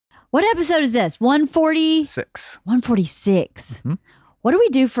What episode is this? 146. 146. Mm-hmm. What do we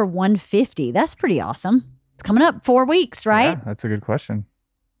do for 150? That's pretty awesome. It's coming up 4 weeks, right? Yeah, that's a good question.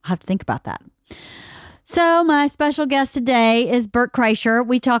 I'll have to think about that. So my special guest today is Bert Kreischer.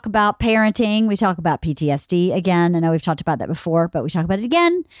 We talk about parenting. We talk about PTSD again. I know we've talked about that before, but we talk about it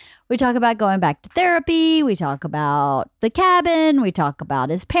again. We talk about going back to therapy. We talk about the cabin. We talk about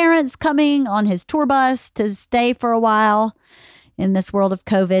his parents coming on his tour bus to stay for a while in this world of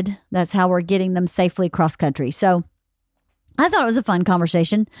COVID. That's how we're getting them safely cross country. So I thought it was a fun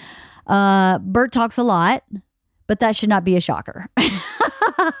conversation. Bert talks a lot, but that should not be a shocker.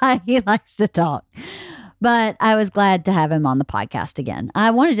 He likes to talk. But I was glad to have him on the podcast again. I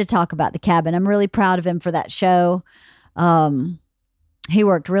wanted to talk about the cabin. I'm really proud of him for that show. He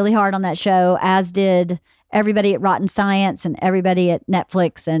worked really hard on that show, as did everybody at Rotten Science and everybody at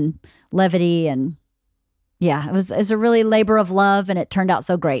Netflix and Levity. And yeah, it was a really labor of love, and it turned out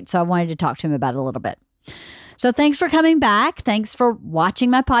so great. So I wanted to talk to him about it a little bit. So thanks for coming back. Thanks for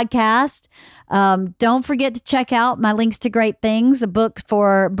watching my podcast. Don't forget to check out my links to great things. A book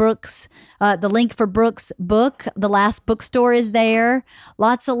for Brooks, the link for Brooks' book, The Last Bookstore, is there.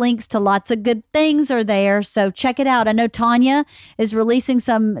 Lots of links to lots of good things are there. So check it out. I know Tanya is releasing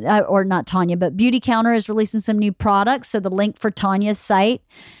some, or not Tanya, but Beauty Counter is releasing some new products. So the link for Tanya's site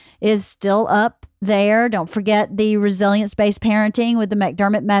is still up there. Don't forget the resilience-based parenting with the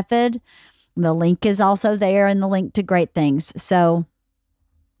McDermott method. The link is also there, and the link to great things. So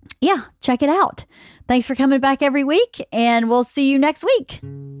yeah, check it out. Thanks for coming back every week, and we'll see you next week.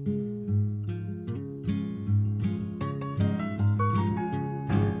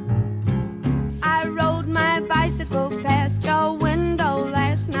 I rode my bicycle past your window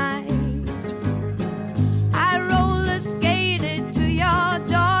last night. I roller skated to your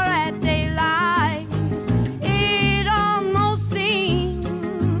door at daylight. It almost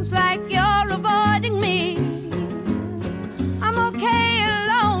seems like you're avoiding me. I'm okay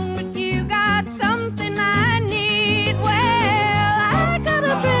alone, but you got something I need. Well, I got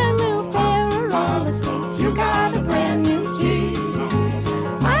a brand new pair of roller skates. You got a brand new key.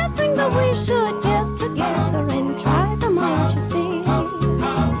 I think that we should get together and try them on to see. La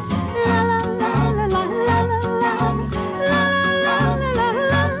la la la la la la la la la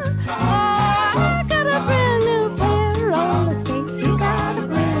la. Oh, I got a brand new pair of roller skates. You got a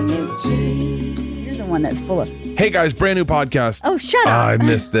brand new key. You're the one that's full of... Hey guys, brand new podcast. Oh, shut up. I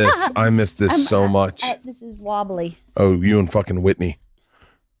missed this. I missed this so much. This is wobbly. Oh, you and fucking Whitney.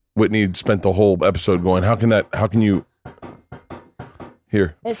 Whitney spent the whole episode going, how can you...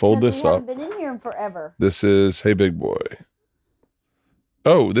 Here, fold this up. Been in here forever. This is, hey big boy.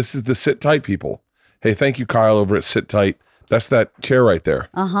 Oh, this is the Sit Tight people. Hey, thank you, Kyle, over at Sit Tight. That's that chair right there.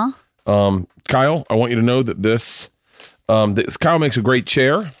 Uh-huh. Kyle, I want you to know that this Kyle makes a great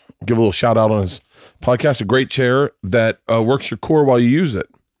chair. Give a little shout out on his podcast. A great chair that works your core while you use it.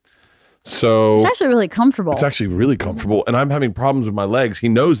 So It's actually really comfortable. It's actually really comfortable, and I'm having problems with my legs. He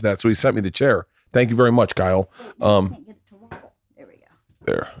knows that, so he sent me the chair. Thank you very much, Kyle. Can't get it to wobble. There we go.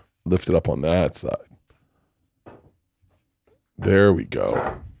 There, lift it up on that side. There we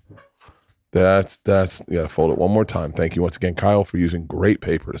go. That's you gotta fold it one more time. Thank you once again, Kyle, for using great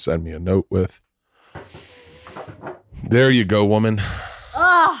paper to send me a note with. There you go, woman.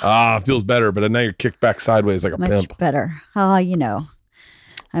 Feels better, but now you're kicked back sideways like a Much pimp. better. Oh, you know,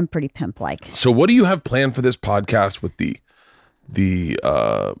 I'm pretty pimp-like. So what do you have planned for this podcast with the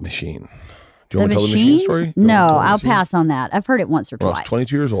machine? Do you want to tell the machine story? No, You wanna tell the I'll machine? pass on that. I've heard it once or Well, I twice. was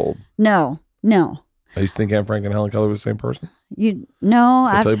 22 years old. No. I used to think Anne Frank and Helen Keller were the same person. No, Did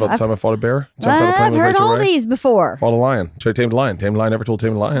I tell you about the time I fought a bear? Jumped out of a plane I've with heard Rachel all Ray? these before. Fought a lion. Tried to tame a lion. Tamed a lion. Never told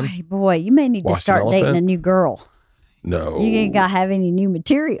tame a lion. Ay, boy, you may need to Watched an start dating elephant. a new girl. No. You ain't got to have any new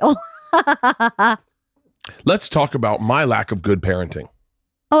material. Let's talk about my lack of good parenting.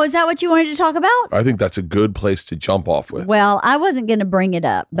 Oh, is that what you wanted to talk about? I think that's a good place to jump off with. Well, I wasn't going to bring it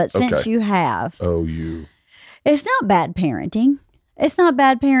up, but since Okay. you have, Oh, you. it's not bad parenting. It's not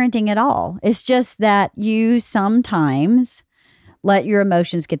bad parenting at all. It's just that you sometimes let your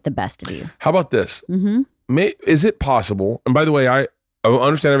emotions get the best of you. How about this? Mm-hmm. Is it possible? And by the way, I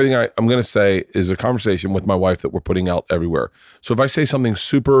understand everything I'm going to say is a conversation with my wife that we're putting out everywhere. So if I say something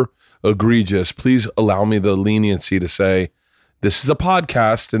super egregious, please allow me the leniency to say, this is a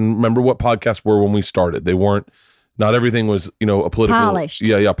podcast. And remember what podcasts were when we started. They weren't, not everything was, a political. Polished.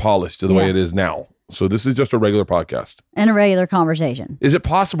 Yeah, polished to the way Yeah. it is now. So this is just a regular podcast. And a regular conversation. Is it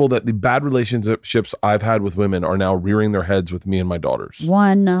possible that the bad relationships I've had with women are now rearing their heads with me and my daughters?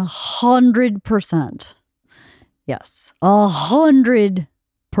 100%. Yes.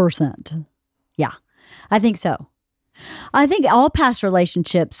 100%. Yeah, I think so. I think all past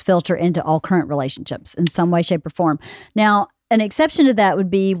relationships filter into all current relationships in some way, shape, or form. Now, an exception to that would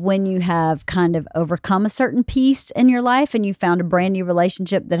be when you have kind of overcome a certain piece in your life and you found a brand new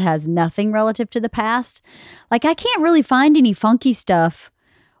relationship that has nothing relative to the past. Like, I can't really find any funky stuff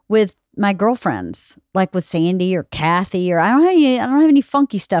with my girlfriends, like with Sandy or Kathy, or I don't have any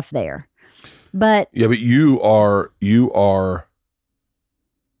funky stuff there. But yeah, but you are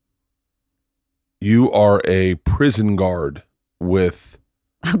a prison guard with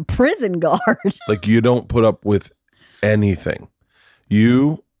a prison guard. Like, you don't put up with anything.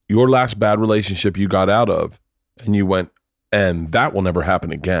 Your last bad relationship you got out of, and you went, and that will never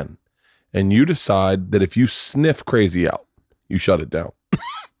happen again. And you decide that if you sniff crazy out, you shut it down.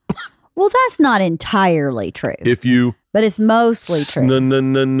 Well, that's not entirely true. But it's mostly true.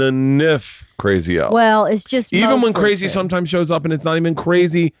 Sniff crazy out. Well, it's just even when crazy true. sometimes shows up and it's not even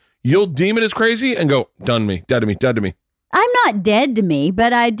crazy, you'll deem it as crazy and go, done me, dead to me, dead to me. I'm not dead to me,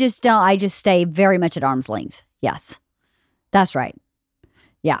 but I just don't. I just stay very much at arm's length. Yes, that's right.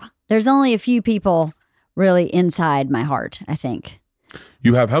 Yeah, there's only a few people really inside my heart, I think.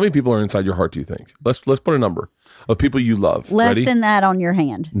 You have, how many people are inside your heart, do you think? Let's put a number of people you love. Less Ready? than that on your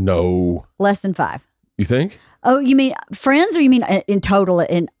hand. No. Less than 5. You think? Oh, you mean friends, or you mean in total,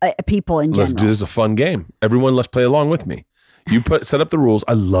 in people in general? Let's do this. A fun game. Everyone, let's play along with me. You set up the rules.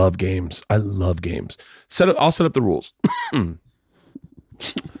 I love games. I'll set up the rules.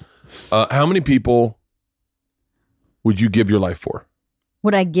 How many people would you give your life for?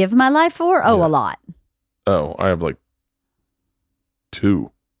 Would I give my life for? Oh, Yeah. a lot. Oh, I have like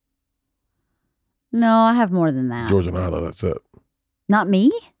 2. No, I have more than that. George and Isla, that's it. Not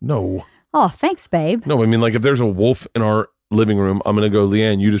me? No. Oh, thanks, babe. No, I mean, like, if there's a wolf in our living room, I'm going to go,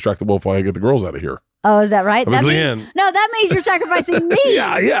 Leanne, you distract the wolf while I get the girls out of here. Oh, is that right? I mean, That means you're sacrificing me.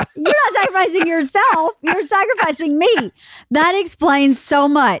 Yeah. You're not sacrificing yourself. You're sacrificing me. That explains so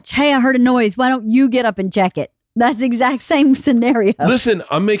much. Hey, I heard a noise. Why don't you get up and check it? That's the exact same scenario. Listen,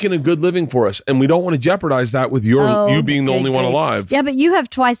 I'm making a good living for us, and we don't want to jeopardize that with you being the only one alive. Yeah, but you have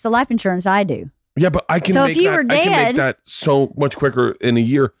twice the life insurance I do. Yeah, but I can, So make if you that, were I can make dead- that so much quicker in a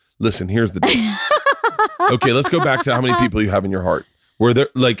year. Listen, here's the deal. Okay, let's go back to how many people you have in your heart. Where they're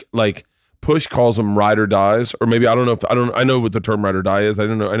like Push calls them ride or dies, or maybe I know what the term ride or die is. I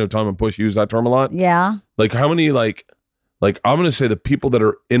don't know. I know Tom and Push use that term a lot. Yeah. Like, how many like I'm gonna say the people that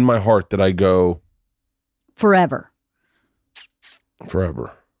are in my heart that I go Forever.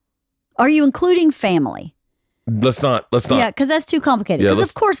 Are you including family? Let's not. Yeah, because that's too complicated. Yeah, Because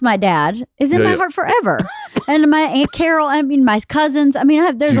of course my dad is in Yeah, my yeah. heart forever, and my Aunt Carol. I mean, my cousins. I mean,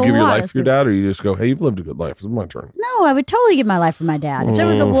 there's Do you a give your lot. life of for your people. dad, or you just go, hey, you've lived a good life. It's my turn. No, I would totally give my life for my dad. If there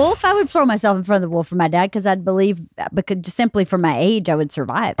was a wolf, I would throw myself in front of the wolf for my dad because I'd believe, because just simply for my age, I would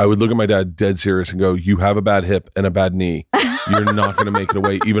survive. I would look at my dad dead serious and go, you have a bad hip and a bad knee. You're not going to make it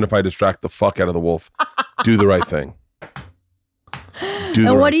away, even if I distract the fuck out of the wolf. Do the right thing.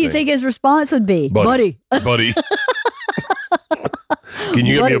 And what do you think his response would be? Buddy. Can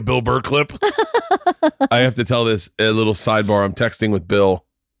you get me a Bill Burr clip? I have to tell this, a little sidebar. I'm texting with Bill.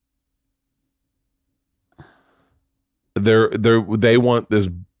 They want this.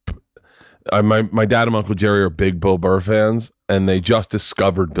 My dad and Uncle Jerry are big Bill Burr fans, and they just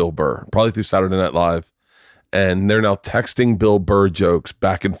discovered Bill Burr, probably through Saturday Night Live. And they're now texting Bill Burr jokes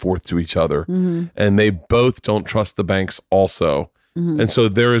back and forth to each other. Mm-hmm. And they both don't trust the banks also. Mm-hmm. And so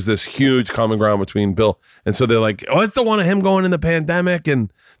there is this huge common ground between Bill. And so they're like, oh, it's the one of him going in the pandemic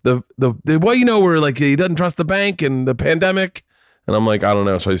and the where like he doesn't trust the bank and the pandemic. And I'm like, I don't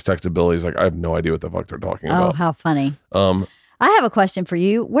know. So I just texted Bill. He's like, I have no idea what the fuck they're talking Oh, about. how funny. I have a question for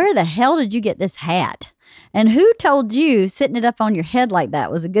you. Where the hell did you get this hat? And who told you sitting it up on your head like that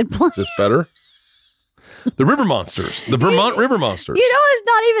was a good plan? Is this better? The river monsters, the Vermont river monsters. You know, it's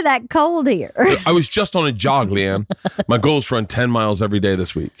not even that cold here. I was just on a jog, Leanne. My goal is to run 10 miles every day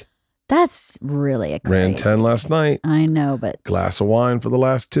this week. That's really a crazy. Ran 10 last night. I know, but Glass of wine for the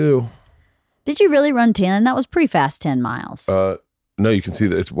last 2. did you really run 10? That was pretty fast, 10 miles. No, you can see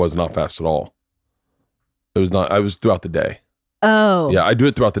that it was not fast at all. It was not. I was throughout the day. Oh. Yeah, I do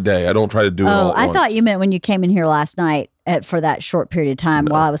it throughout the day. I don't try to do it all at I once. thought you meant when you came in here last night for that short period of time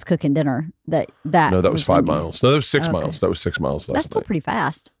while I was cooking dinner. No, that was 5 when you- miles. No, that was 6 Okay. miles. That was 6 miles last That's still night. pretty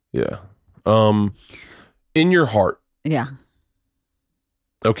fast. Yeah. In your heart. Yeah.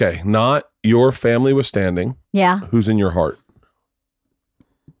 Okay, not your family was standing. Yeah. Who's in your heart?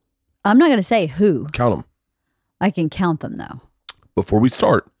 I'm not going to say who. Count them. I can count them though. Before we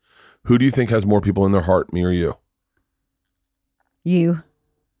start, who do you think has more people in their heart, me or you? You.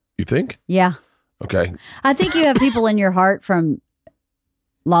 You think? Yeah. Okay. I think you have people in your heart from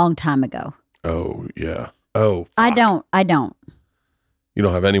long time ago. Oh, yeah. Oh, I fuck. don't. You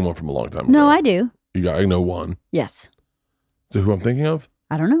don't have anyone from a long time ago. No, I do. I know one. Yes. So who I'm thinking of?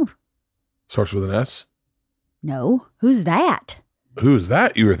 I don't know. Starts with an S. No. Who's that? Who is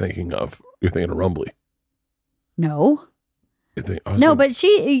that you were thinking of? You're thinking of Rumbly. No. But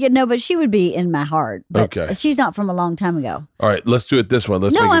she would be in my heart. But Okay. she's not from a long time ago. All right, let's do it this one.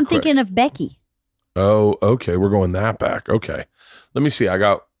 Let's make it I'm quick. thinking of Becky. Oh, okay. We're going that back. Okay. Let me see. I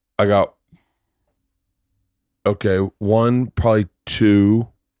got okay, one, probably two,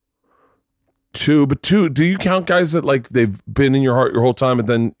 but two. Do you count guys that like they've been in your heart your whole time, and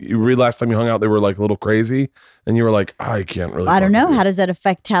then last time you hung out they were like a little crazy, and you were like, I can't really. I don't know. fuck with How you. does that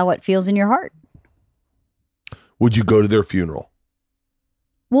affect how it feels in your heart? Would you go to their funeral?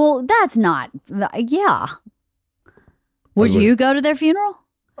 Well, that's not. Yeah. Would you go to their funeral?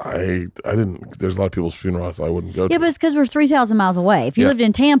 I didn't. There's a lot of people's funerals I wouldn't go to. Yeah, but it's because we're 3,000 miles away. If you Yeah. lived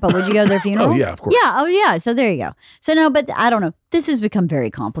in Tampa, would you go to their funeral? Oh yeah, of course. Yeah. Oh, yeah. So there you go. So no, but I don't know. This has become very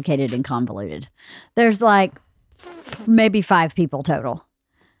complicated and convoluted. There's like maybe 5 people total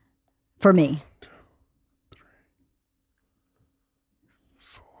for me.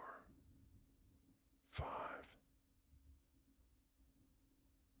 4, 5.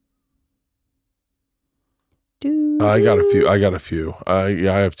 I got a few.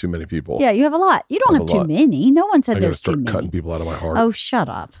 I have too many people. Yeah, you have a lot. You don't I have have a too lot. many. No one I said gotta there's too start many. cutting people out of my heart. Oh, shut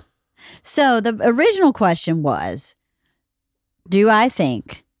up. So the original question was, do I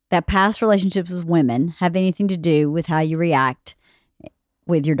think that past relationships with women have anything to do with how you react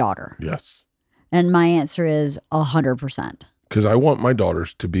with your daughter? Yes. And my answer is 100%. Because I want my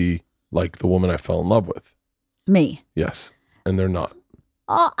daughters to be like the woman I fell in love with. Me. Yes. And they're not.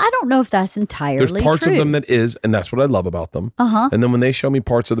 I don't know if that's entirely There's parts true. of them that is, and that's what I love about them. Uh-huh. And then when they show me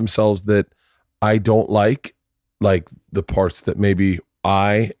parts of themselves that I don't like the parts that maybe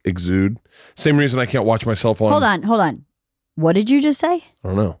I exude, same reason I can't watch myself on. Hold on. What did you just say? I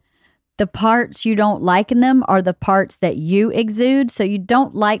don't know. The parts you don't like in them are the parts that you exude, so you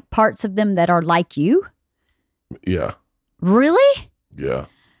don't like parts of them that are like you? Yeah. Really? Yeah.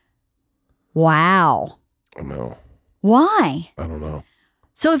 Wow. I know. Why? I don't know.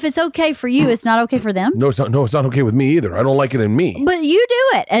 So if it's okay for you, it's not okay for them? No, it's not okay with me either. I don't like it in me. But you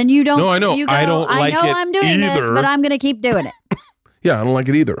do it, and you don't. No, I know. You go, I don't like I know it I'm doing this, either. but I'm going to keep doing it. Yeah, I don't like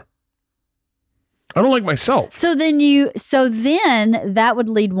it either. I don't like myself. So then that would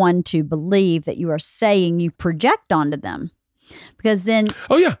lead one to believe that you are saying you project onto them, because then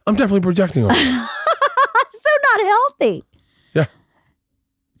Oh yeah, I'm definitely projecting on them. so not healthy. Yeah.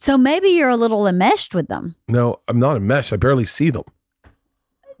 So maybe you're a little enmeshed with them. No, I'm not a mesh. I barely see them.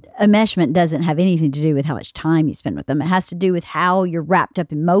 Enmeshment doesn't have anything to do with how much time you spend with them. It has to do with how you're wrapped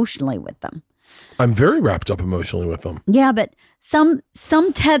up emotionally with them. I'm very wrapped up emotionally with them. Yeah, but some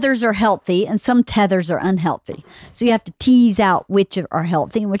tethers are healthy and some tethers are unhealthy. So you have to tease out which are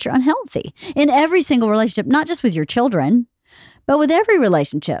healthy and which are unhealthy in every single relationship, not just with your children, but with every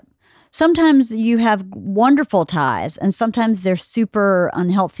relationship. Sometimes you have wonderful ties and sometimes they're super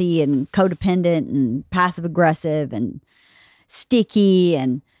unhealthy and codependent and passive aggressive and sticky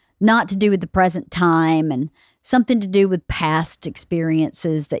and not to do with the present time and something to do with past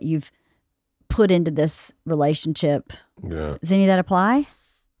experiences that you've put into this relationship. Yeah. Does any of that apply?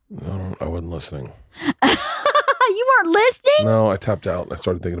 I wasn't listening. You weren't listening? No, I tapped out and I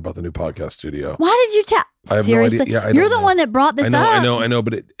started thinking about the new podcast studio. Why did you tap? I have no Seriously? idea. Yeah, I You're don't the know. one that brought this up. I know,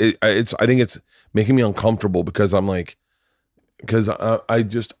 but it's. I think it's making me uncomfortable because I'm like, because I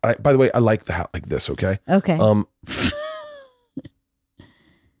by the way, I like the hat like this. Okay. Okay.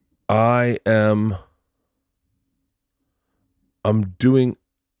 I'm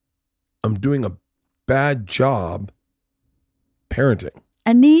doing a bad job parenting.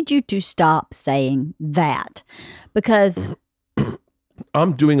 I need you to stop saying that because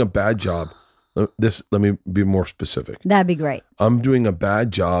I'm doing a bad job. Let me be more specific. that'd be great. I'm doing a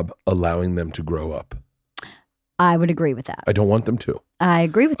bad job allowing them to grow up. I would agree with that. I don't want them to. I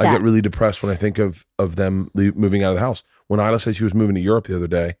agree with I that. get really depressed when I think of them moving out of the house. When Isla said she was moving to Europe the other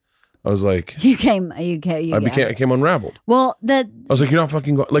day, I was like, I became unraveled. Well, I was like, you're not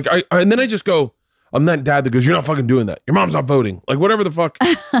fucking going. Like and then I just go, I'm that dad that goes, you're not fucking doing that. Your mom's not voting. Like whatever the fuck.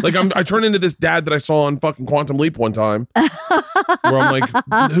 Like I turn into this dad that I saw on fucking Quantum Leap one time, where I'm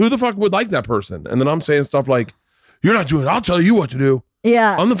like, who the fuck would like that person? And then I'm saying stuff like, you're not doing it. I'll tell you what to do.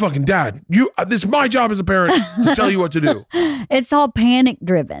 yeah, I'm the fucking dad. This is my job as a parent to tell you what to do. it's all panic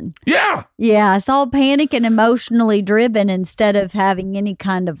driven. Yeah. Yeah, it's all panic and emotionally driven instead of having any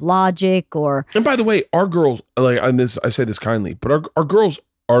kind of logic or. And by the way, our girls, like, and this, I say this kindly, but our girls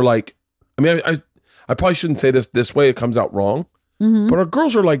are like, I mean, I probably shouldn't say this way. It comes out wrong. but our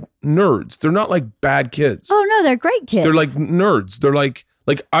girls are like nerds. They're not like bad kids. Oh no, they're great kids. They're like nerds. They're like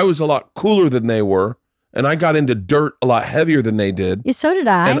I was a lot cooler than they were, and I got into dirt a lot heavier than they did. Yeah, so did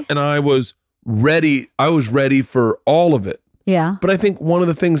I. And I was ready. I was ready for all of it. Yeah. But I think one of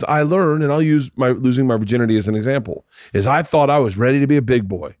the things I learned, and I'll use my losing my virginity as an example, is I thought I was ready to be a big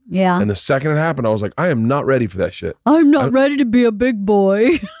boy. Yeah. And the second it happened, I was like, I am not ready for that shit. I'm not ready to be a big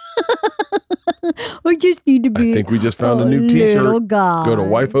boy. I just need to be I think we just found a new t-shirt. little guy. Go to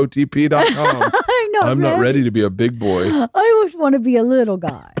wifeotp.com. I'm not ready to be a big boy. I just want to be a little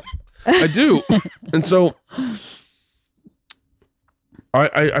guy. I do. And so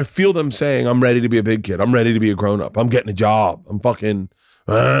I feel them saying, I'm ready to be a big kid. I'm ready to be a grown up. I'm getting a job. I'm fucking,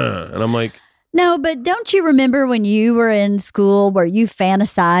 and I'm like. No, but don't you remember when you were in school where you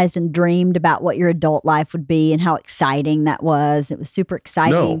fantasized and dreamed about what your adult life would be and how exciting that was? It was super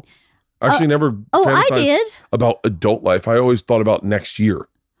exciting. No, I actually never I did. about adult life. I always thought about next year.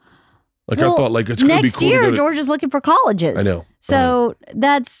 Like I thought like it's going to be cool. Next year, George is looking for colleges. I know. So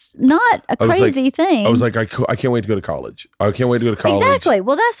that's not a crazy thing. I was like, I can't wait to go to college. I can't wait to go to college. Exactly.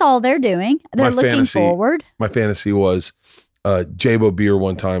 Well, that's all they're doing. They're looking forward. My fantasy was J-Bo Beer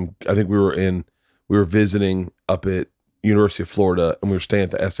one time. I think we were visiting up at University of Florida and we were staying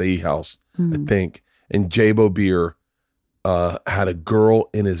at the SAE house, I think. And J-Bo Beer had a girl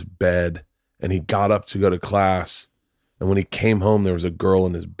in his bed and he got up to go to class. And when he came home, there was a girl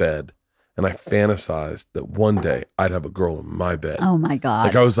in his bed. And I fantasized that one day I'd have a girl in my bed. Oh my God.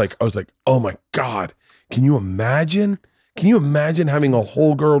 Like I was like, oh my God. Can you imagine? Can you imagine having a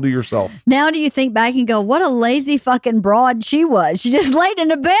whole girl to yourself? Now do you think back and go, what a lazy fucking broad she was. She just laid in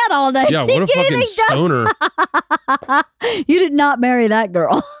the bed all day. Yeah, She what a didn't fucking stoner. You did not marry that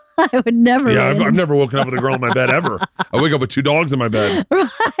girl. I would never. Yeah, I've never woken up with a girl in my bed ever. I wake up with two dogs in my bed. Right.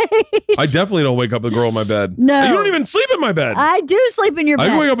 I definitely don't wake up with a girl in my bed. No. You don't even sleep in my bed. I do sleep in your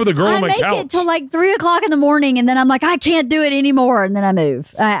bed. I wake up with a girl on my couch. I make it till like 3:00 in the morning and then I'm like, I can't do it anymore. And then I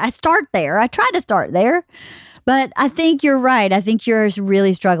move. I start there. I try to start there. But I think you're right. I think you're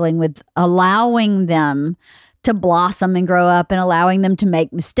really struggling with allowing them to blossom and grow up and allowing them to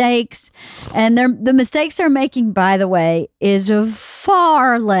make mistakes. And the mistakes they're making, by the way, is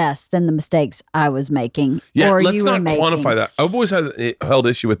far less than the mistakes I was making. Yeah, or let's you not were making. quantify that. I've always held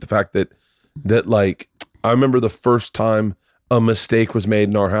issue with the fact that like, I remember the first time a mistake was made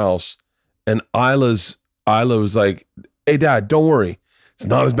in our house and Isla was like, hey dad, don't worry. It's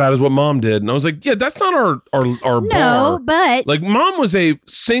not as bad as what mom did. And I was like, yeah, that's not our bar. No, but like mom was a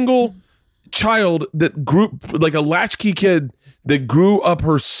single child that grew like a latchkey kid that grew up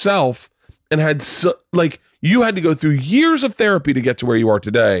herself and had like you had to go through years of therapy to get to where you are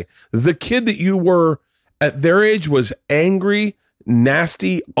today. The kid that you were at their age was angry,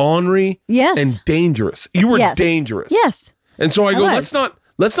 nasty, ornery, yes, and dangerous. You were dangerous. Yes. And so I go, let's not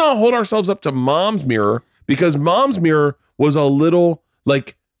hold ourselves up to mom's mirror because mom's mirror was a little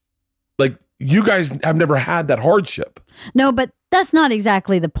like you guys have never had that hardship. No, but that's not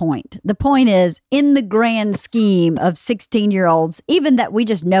exactly the point. The point is, in the grand scheme of 16-year-olds, even that we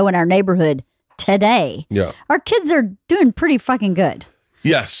just know in our neighborhood today, our kids are doing pretty fucking good.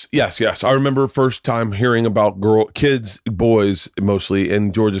 Yes. I remember first time hearing about boys mostly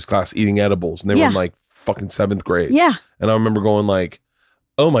in George's class eating edibles, and they were in like fucking 7th grade. Yeah. And I remember going like,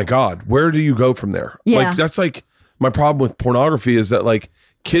 oh my God, where do you go from there? Yeah. Like that's like my problem with pornography is that like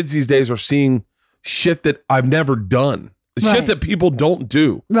kids these days are seeing shit that I've never done. Shit that people don't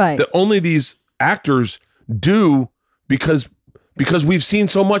do. Right. That only these actors do because we've seen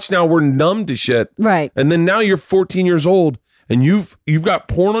so much now, we're numb to shit. Right. And then now you're 14 years old and you've got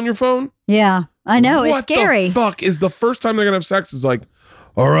porn on your phone? Yeah. I know. It's scary. What the fuck is the first time they're going to have sex is like,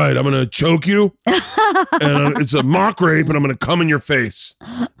 all right, I'm going to choke you and it's a mock rape and I'm going to come in your face.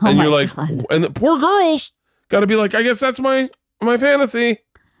 And you're like, and the poor girls got to be like, I guess that's my fantasy.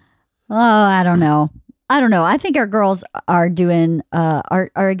 Oh, I don't know. I think our girls are doing are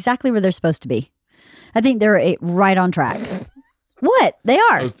exactly where they're supposed to be. I think they're right on track. What? They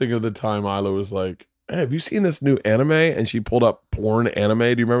are. I was thinking of the time Isla was like, hey, have you seen this new anime? And she pulled up porn anime. Do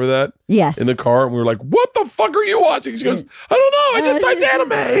you remember that? Yes. In the car. And we were like, what the fuck are you watching? She goes, I don't know. I just typed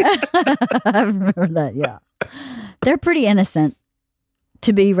anime. I remember that. Yeah. They're pretty innocent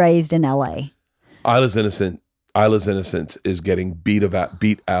to be raised in LA. Isla's innocence is getting beat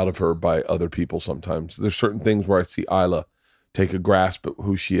out of her by other people sometimes. There's certain things where I see Isla take a grasp at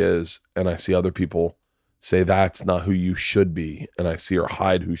who she is, and I see other people say that's not who you should be, and I see her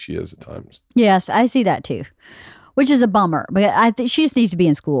hide who she is at times. Yes, I see that too, which is a bummer. But I think she just needs to be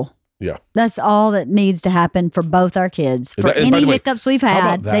in school. Yeah. That's all that needs to happen for both our kids. For And by any the way, hiccups we've how about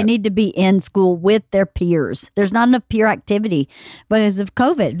had, they that? need to be in school with their peers. There's not enough peer activity because of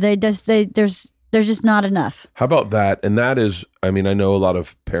COVID. There's just not enough. How about that? And that is, I mean, I know a lot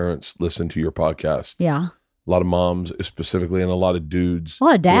of parents listen to your podcast. Yeah. A lot of moms specifically, and a lot of dudes. A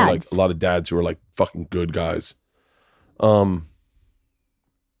lot of who are dads. a lot of dads who are like fucking good guys.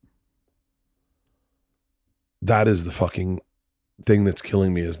 That is the fucking thing that's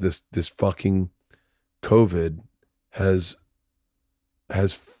killing me is this fucking COVID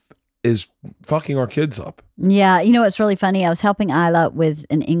is fucking our kids up. Yeah. You know what's really funny? I was helping Isla with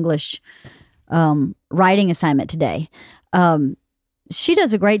an English writing assignment today. She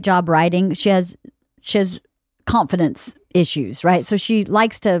does a great job writing. She has confidence issues, right? So she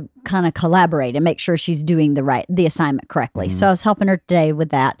likes to kind of collaborate and make sure she's doing the assignment correctly. So I was helping her today with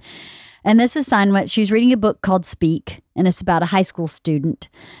that. And this assignment, she's reading a book called Speak, and it's about a high school student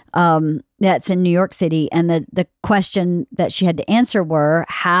that's in New York City. And the question that she had to answer were,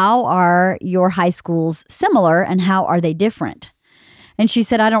 how are your high schools similar and how are they different? And she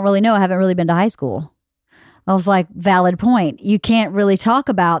said, I don't really know. I haven't really been to high school. I was like, valid point. You can't really talk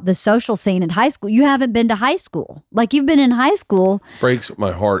about the social scene at high school. You haven't been to high school. Like, you've been in high school. Breaks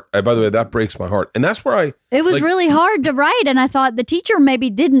my heart. By the way, that breaks my heart. And that's where It was really hard to write. And I thought the teacher maybe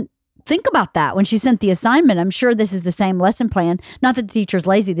didn't think about that when she sent the assignment. I'm sure this is the same lesson plan. Not that the teacher's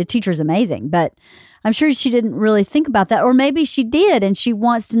lazy. The teacher's amazing. But I'm sure she didn't really think about that. Or maybe she did, and she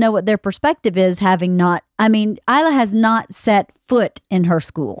wants to know what their perspective is, having not. I mean, Isla has not set foot in her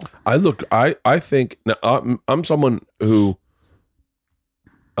school. I think now, I'm someone who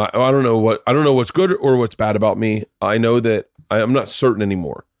I don't know what's good or what's bad about me. I know that I'm not certain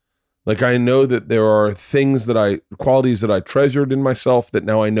anymore. Like, I know that there are qualities that I treasured in myself that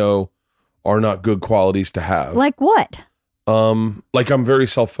now I know are not good qualities to have. Like what? Like I'm very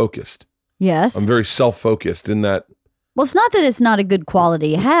self-focused. Yes. I'm very self-focused in that. Well, it's not that it's not a good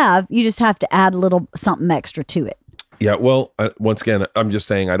quality to have. You just have to add a little something extra to it. Yeah. Well, once again, I'm just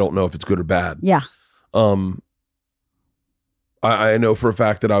saying I don't know if it's good or bad. Yeah. I know for a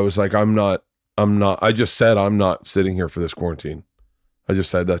fact that I was like, I just said I'm not sitting here for this quarantine. I just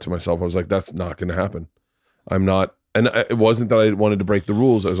said that to myself. I was like, that's not going to happen. I'm not. And it wasn't that I wanted to break the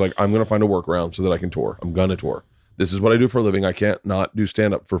rules. I was like, I'm going to find a workaround so that I can tour. I'm going to tour. This is what I do for a living. I can't not do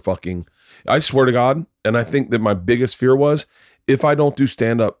stand-up for fucking, I swear to God. And I think that my biggest fear was if I don't do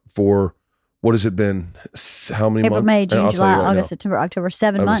stand-up for, what has it been? How many April, months? May, June, July, right August, now, September, October,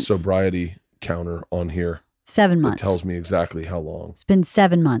 7 I months. have a sobriety counter on here. 7 months. It tells me exactly how long. It's been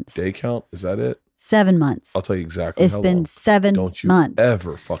 7 months. Day count? Is that it? 7 months. I'll tell you exactly It's how been long. 7 Don't you months.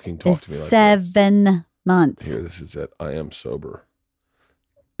 ever fucking talk It's to me like 7 months. this. Here, this is it. I am sober.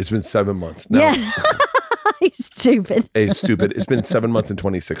 It's been 7 months. Now, Yeah. He's stupid. Hey, stupid. It's been 7 months and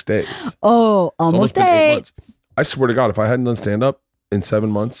 26 days. It's Oh, almost been 8 8. months. I swear to God, if I hadn't done stand-up in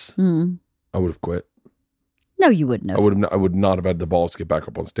 7 months, I would have quit. No, you wouldn't have. I would not have had the balls to get back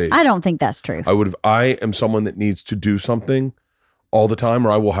up on stage. I don't think that's true. I am someone that needs to do something all the time,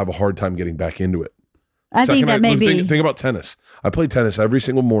 or I will have a hard time getting back into it. I think that may be. Think about tennis. I played tennis every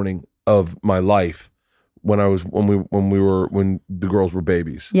single morning of my life when the girls were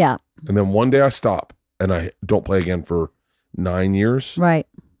babies. Yeah. And then one day I stop and I don't play again for 9 years. Right.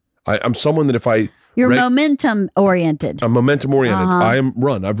 I'm someone that if I You're momentum oriented. I'm momentum oriented. Uh-huh.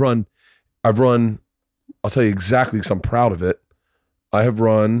 I've run. I'll tell you exactly because I'm proud of it. I have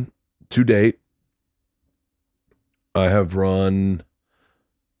run to date. I have run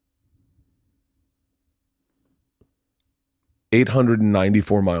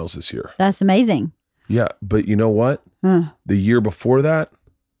 894 miles this year. That's amazing. Yeah, but you know what? The year before that,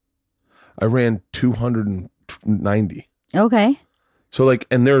 I ran 290. Okay. So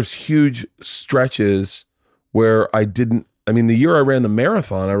and there's huge stretches where the year I ran the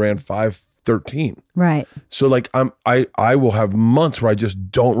marathon, I ran 5:13. Right. So I will have months where I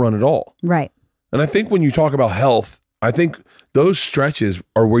just don't run at all. Right. And I think when you talk about health, I think those stretches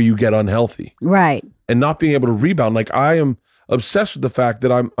are where you get unhealthy. Right. And not being able to rebound. Like, I am obsessed with the fact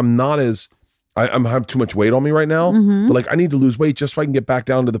that I'm not as I have too much weight on me right now. Mm-hmm. But I need to lose weight just so I can get back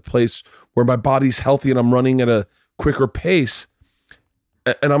down to the place where my body's healthy and I'm running at a quicker pace.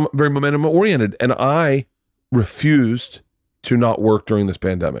 And I'm very momentum oriented. And I refused to not work during this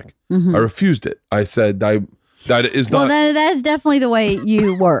pandemic. Mm-hmm. I refused it. I said that is not. Well, that is definitely the way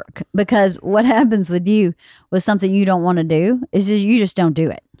you work, because what happens with you with something you don't want to do is you just don't do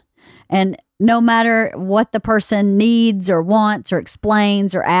it. And no matter what the person needs or wants or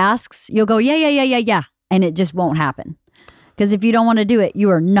explains or asks, you'll go, yeah. And it just won't happen. Because if you don't want to do it,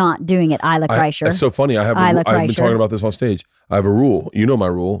 you are not doing it, Isla Kreischer. It's so funny. I've been talking about this on stage. I have a rule. You know my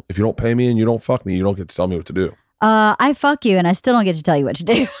rule. If you don't pay me and you don't fuck me, you don't get to tell me what to do. I fuck you and I still don't get to tell you what to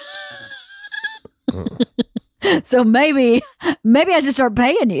do. So maybe I should start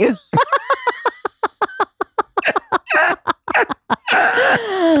paying you.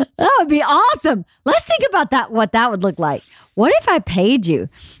 That would be awesome. Let's think about that, what that would look like. What if I paid you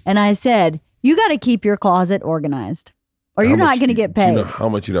and I said, you got to keep your closet organized or you're not going to get paid? Do you know how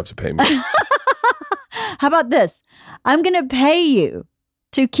much you'd have to pay me? How about this? I'm going to pay you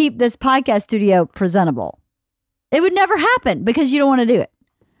to keep this podcast studio presentable. It would never happen because you don't want to do it.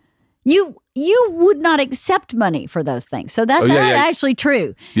 You would not accept money for those things. So that's not actually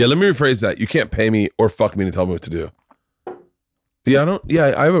true. Yeah, let me rephrase that. You can't pay me or fuck me to tell me what to do. Yeah,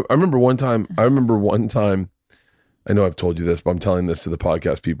 I remember one time, I know I've told you this, but I'm telling this to the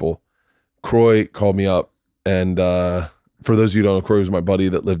podcast people. Croy called me up, and for those of you who don't know, Croy was my buddy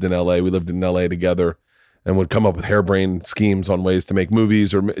that lived in LA. We lived in LA together and would come up with harebrained schemes on ways to make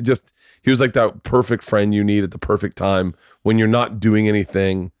movies, or just, he was like that perfect friend you need at the perfect time when you're not doing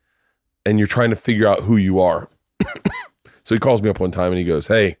anything and you're trying to figure out who you are. So he calls me up one time and he goes,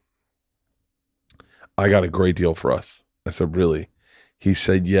 hey, I got a great deal for us. I said, really? He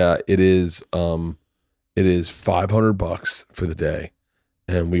said, yeah, it is $500 for the day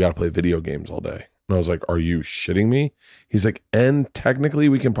and we got to play video games all day. And I was like, are you shitting me? He's like, and technically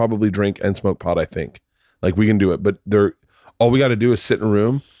we can probably drink and smoke pot, I think. Like we can do it, but all we got to do is sit in a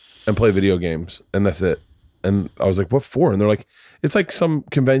room and play video games and that's it. And I was like, what for? And they're like, it's like some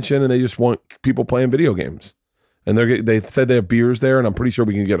convention and they just want people playing video games. And they said they have beers there and I'm pretty sure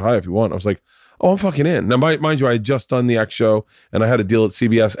we can get high if you want. I was like, oh, I'm fucking in. Now, mind you, I had just done the X show and I had a deal at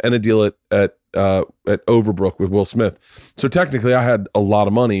CBS and a deal at Overbrook with Will Smith. So technically I had a lot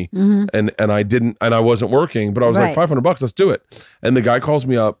of money and I wasn't working, but I was like, $500, let's do it. And the guy calls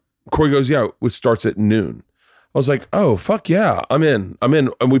me up. Corey goes, yeah, it starts at noon. I was like, oh, fuck yeah, I'm in.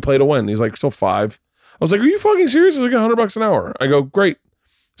 And we played to win. He's like, so 5. I was like, are you fucking serious? It's like $100 an hour. I go, great.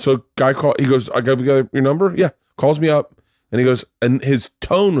 So guy he goes, I got your number? Yeah. Calls me up and he goes, and his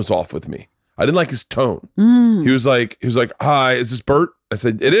tone was off with me. I didn't like his tone. He was like, hi, is this Bert? I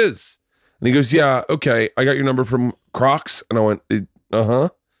said, it is. And he goes, yeah, okay. I got your number from Crocs. And I went, uh-huh.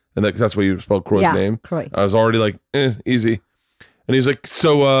 And that's why you spelled Croy's name. Croy. I was already like, easy. And he's like,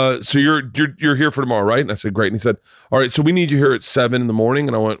 so you're here for tomorrow, right? And I said, great. And he said, all right, so we need you here at 7 in the morning.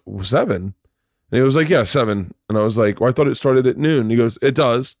 And I went, well, 7? And he was like, yeah, 7. And I was like, well, I thought it started at noon. And he goes, it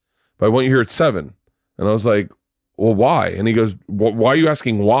does, but I want you here at 7. And I was like, well, why? And he goes, why are you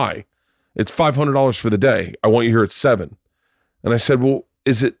asking why? It's $500 for the day. I want you here at 7. And I said, well,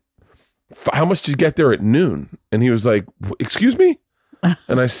 how much did you get there at noon? And he was like, excuse me?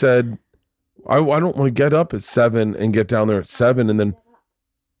 And I said, I don't want to get up at 7 and get down there at 7. And then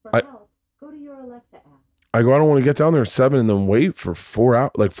go to your Alexa app. I don't want to get down there at 7 and then wait for 4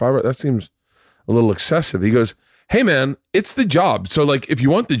 hours, like 5 hours. That seems a little excessive. He goes, hey man, it's the job. So like, if you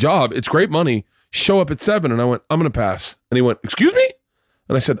want the job, it's great money. Show up at 7. And I went, I'm going to pass. And he went, excuse me?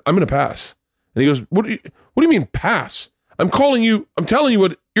 And I said, I'm going to pass. And he goes, what do you mean pass? I'm calling you. I'm telling you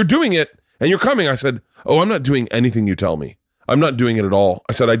what you're doing it and you're coming. I said, oh, I'm not doing anything you tell me. I'm not doing it at all.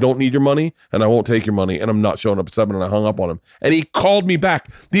 I said, I don't need your money and I won't take your money and I'm not showing up at 7. And I hung up on him and he called me back.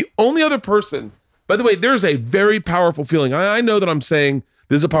 The only other person, by the way, there's a very powerful feeling. I know that I'm saying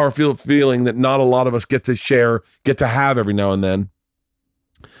this is a powerful feeling that not a lot of us get to have every now and then.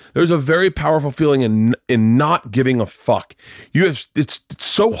 There's a very powerful feeling in not giving a fuck. It's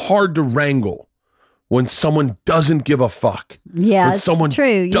so hard to wrangle when someone doesn't give a fuck. Yeah, it's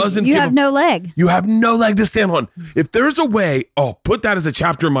true. You have no leg. You have no leg to stand on. If there's a way, put that as a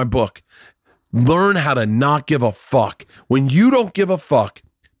chapter in my book. Learn how to not give a fuck. When you don't give a fuck,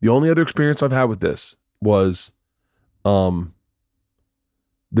 the only other experience I've had with this was the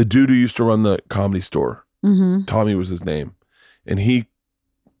dude who used to run the Comedy Store. Tommy was his name. And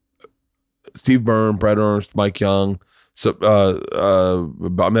Steve Byrne, Brett Ernst, Mike Young,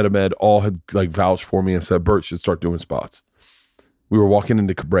 Ahmed Ahmed all had like vouched for me and said Bert should start doing spots. We were walking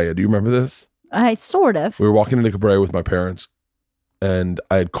into Cabrera. Do you remember this? Sort of. We were walking into Cabrera with my parents and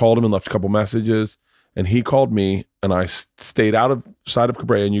I had called him and left a couple messages and he called me and I stayed outside of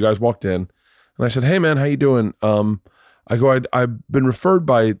Cabrera and you guys walked in and I said, hey man, how you doing? I've been referred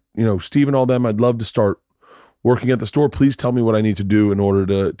by, Steve and all them. I'd love to start working at the store. Please tell me what I need to do in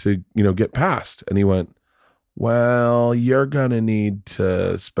order to get past. And he went, well, you're gonna need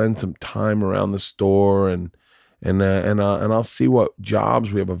to spend some time around the store and I'll see what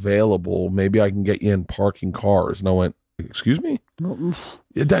jobs we have available. Maybe I can get you in parking cars. And I went, excuse me?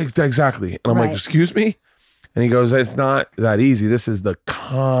 Yeah, exactly. And I'm like, excuse me? And he goes, it's not that easy. This is the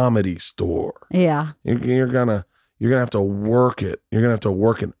Comedy Store. Yeah. You're gonna have to work it. You're gonna have to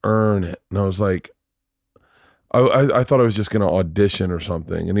work and earn it. And I was like, I thought I was just gonna audition or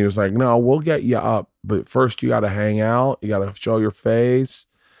something. And he was like, no, we'll get you up, but first you got to hang out. You got to show your face,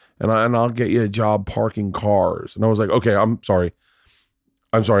 and I'll get you a job parking cars. And I was like, okay, I'm sorry.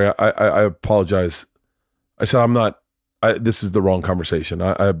 I apologize. I said, this is the wrong conversation.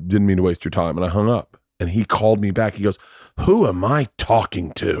 I didn't mean to waste your time. And I hung up. And he called me back. He goes, who am I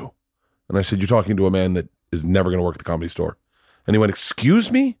talking to? And I said, you're talking to a man that is never going to work at the Comedy Store. And he went,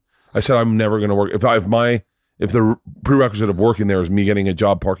 excuse me? I said, I'm never going to work. If the prerequisite of working there is me getting a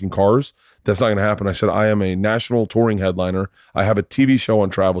job parking cars, that's not going to happen. I said, I am a national touring headliner. I have a TV show on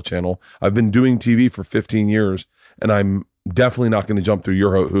Travel Channel. I've been doing TV for 15 years, and I'm definitely not going to jump through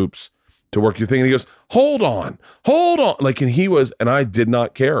your hoops to work your thing. And he goes, hold on. Like, and I did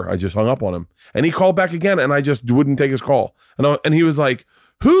not care. I just hung up on him. And he called back again, and I just wouldn't take his call. And he was like,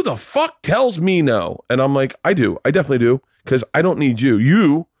 who the fuck tells me no? And I'm like, I do. I definitely do, because I don't need you.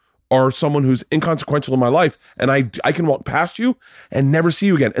 You are someone who's inconsequential in my life, and I can walk past you and never see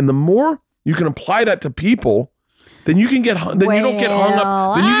you again. And the more you can apply that to people, then you can get you don't get hung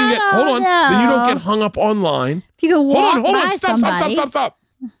up. Then you can get Then you don't get hung up online. If you can walk hold on, by somebody.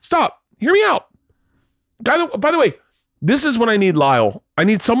 Stop. Hear me out. By the way, this is when I need Lyle. I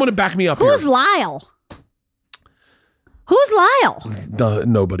need someone to back me up. Who's here. Lyle? Who's Lyle?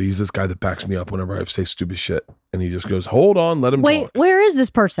 Nobody. He's this guy that backs me up whenever I say stupid shit. And he just goes, hold on, let him Wait, talk. where is this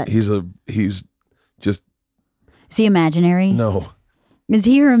person? He's just. Is he imaginary? No. Is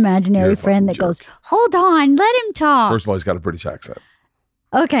he your imaginary You're a friend that fucking goes, hold on, let him talk? First of all, he's got a British accent.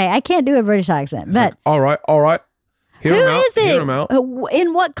 Okay, I can't do a British accent, He's but like, all right. Hear who him out. is it? Hear him out.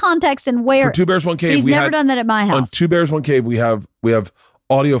 In what context and where? For Two Bears, One Cave, He's never done that at my On house. Two Bears, One Cave, we have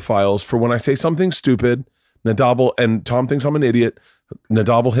audio files for when I say something stupid. Nadav and Tom thinks I'm an idiot.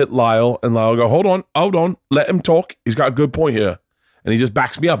 Nadav will hit Lyle, and Lyle will go, hold on, let him talk. He's got a good point here. And he just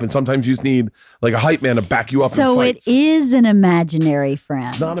backs me up. And sometimes you just need like a hype man to back you up. So in it fights. is an imaginary friend.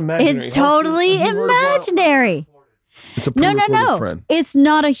 It's not imaginary. It's totally Have you heard about- imaginary. It's a No. pre-recorded friend. It's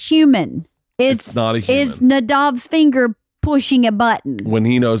not a human. It's not a human. It's Nadav's finger pushing a button. When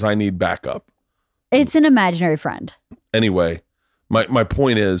he knows I need backup. It's an imaginary friend. Anyway, my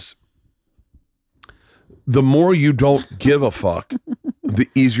point is, the more you don't give a fuck, the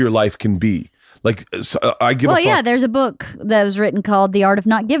easier life can be. Like, I give a fuck. Well, yeah, there's a book that was written called The Art of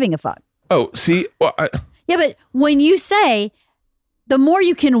Not Giving a Fuck. Oh, see? Well, Yeah, but when you say the more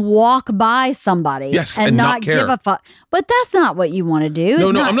you can walk by somebody Yes, and and not not care. give a fuck, but that's not what you want to do. no,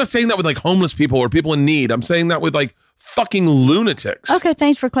 It's I'm not saying that with like homeless people or people in need. I'm saying that with like fucking lunatics. Okay,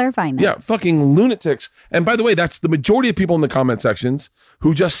 thanks for clarifying that. Yeah, fucking lunatics. And by the way, that's the majority of people in the comment sections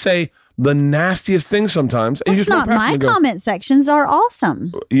who just say the nastiest things sometimes. And you That's just not walk past my them and go, comment sections are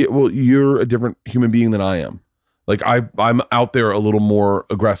awesome. Yeah, well, you're a different human being than I am. Like I'm out there a little more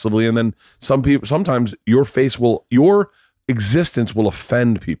aggressively, and then sometimes your existence will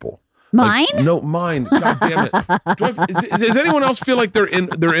offend people. Mine? Like, no, mine. God damn it. Does anyone else feel like they're in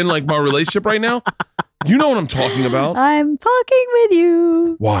like my relationship right now? You know what I'm talking about. I'm fucking with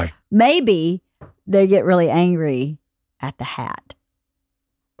you. Why? Maybe they get really angry at the hat.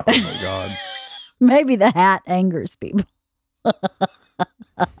 Oh my God. Maybe the hat angers people.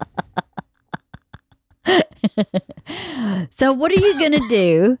 So what are you going to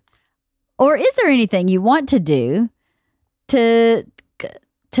do? Or is there anything you want to do to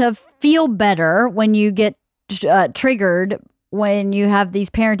feel better when you get triggered when you have these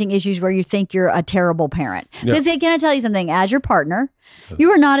parenting issues where you think you're a terrible parent? Yeah. Because can I tell you something? As your partner,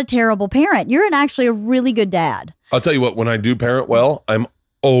 you are not a terrible parent. You're actually a really good dad. I'll tell you what, when I do parent well, I'm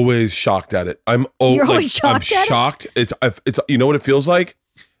always shocked at it. You're always shocked I'm at it? shocked. It's you know what it feels like?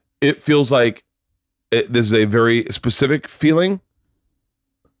 It feels like this is a very specific feeling.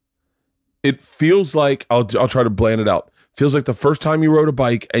 It feels like I'll try to bland it out. Feels like the first time you rode a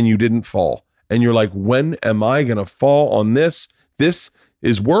bike and you didn't fall. And you're like, when am I going to fall on this? This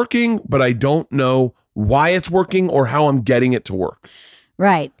is working, but I don't know why it's working or how I'm getting it to work.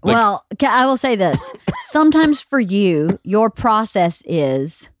 Right. Like- Well, I will say this. Sometimes for you, your process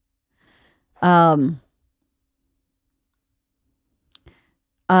is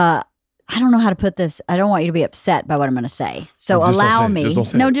I don't know how to put this. I don't want you to be upset by what I'm going to say. So Just don't allow say it. me. Just don't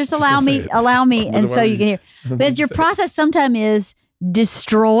say No, it. just Just allow don't say me. it. Allow me. And so you can hear. Because your Say it. process sometimes is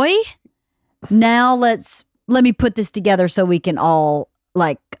destroy. Now let me put this together so we can all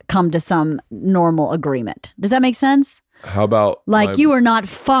like come to some normal agreement. Does that make sense? How about Like, you are not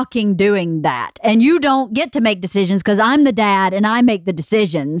fucking doing that. And you don't get to make decisions because I'm the dad and I make the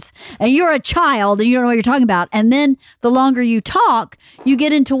decisions. And you're a child and you don't know what you're talking about. And then the longer you talk, you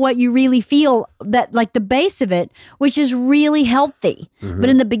get into what you really feel, that like the base of it, which is really healthy. But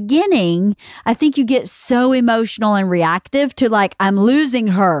in the beginning, I think you get so emotional and reactive to like, I'm losing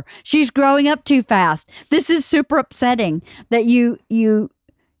her. She's growing up too fast. This is super upsetting that you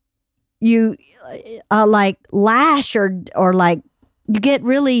like lash or like you get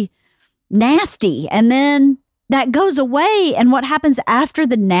really nasty, and then that goes away, and what happens after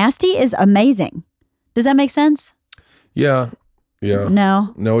the nasty is amazing. Does that make sense? Yeah.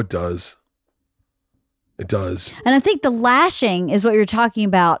 No, it does. It does. And I think the lashing is what you're talking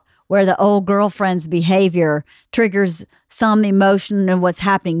about, where the old girlfriend's behavior triggers some emotion in what's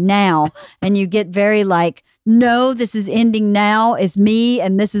happening now, and you get very like, no, this is ending now. It's me,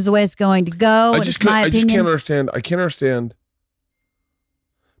 and this is the way it's going to go. I and just it's my opinion. can't understand. I can't understand.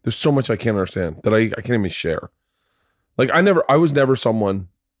 There's so much I can't understand that I can't even share. Like I was never someone,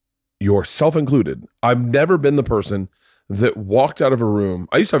 yourself included. I've never been the person that walked out of a room.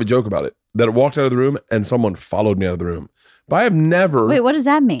 I used to have a joke about it, that I walked out of the room and someone followed me out of the room. But I have never. Wait, what does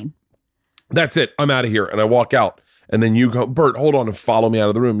that mean? That's it. I'm out of here. And I walk out. And then you go, Bert, hold on, and follow me out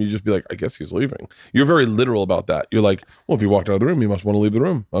of the room. You just be like, I guess he's leaving. You're very literal about that. You're like, well, if he walked out of the room, he must want to leave the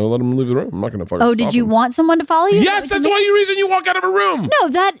room. I'll let him leave the room. I'm not going to fucking Oh, stop did you him. want someone to follow you? Yes, that's why you reason you walk out of a room. No,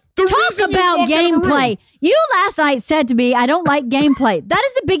 that The talk reason you about walk out of a gameplay. room. You last night said to me, I don't like gameplay. That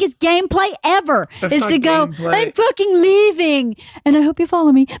is the biggest gameplay ever. That's is not to go, gameplay. I'm fucking leaving. And I hope you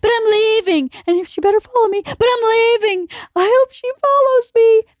follow me. But I'm leaving. And she better follow me. But I'm leaving. I hope she follows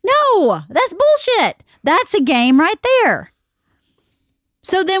me. No, that's bullshit. That's a game right there.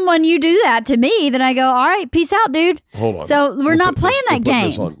 So then when you do that to me, then I go, all right, peace out, dude. Hold on. So we're not playing that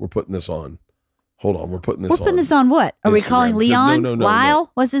game. We're putting this on. Hold on. We're putting this We're on. putting this on what? Are we Instagram. calling Leon? No, Lyle?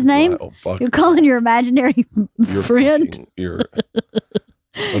 no. What's his name? Lyle, fuck. You're calling your imaginary You're friend?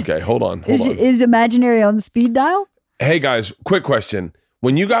 Okay, hold on. Is imaginary on the speed dial? Hey, guys, quick question.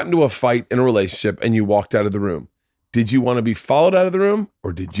 When you got into a fight in a relationship and you walked out of the room, did you want to be followed out of the room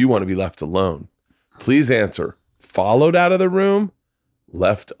or did you want to be left alone? Please answer. Followed out of the room,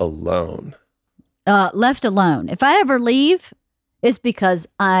 left alone. Left alone. If I ever leave, it's because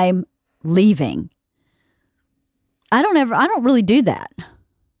I'm leaving. I don't really do that.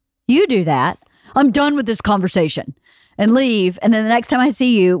 You do that. I'm done with this conversation and leave. And then the next time I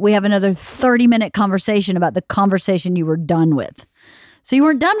see you, we have another 30-minute conversation about the conversation you were done with. So you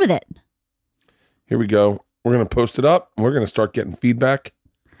weren't done with it. Here we go. We're going to post it up. And we're going to start getting feedback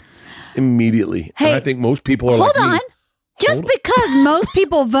immediately. Hey, and I think most people are hold like on. me. Just because most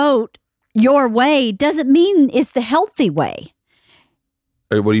people vote your way doesn't mean it's the healthy way.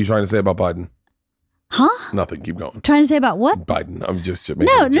 Hey, what are you trying to say about Biden? Huh? Nothing. Keep going. Trying to say about what? Biden. I'm just making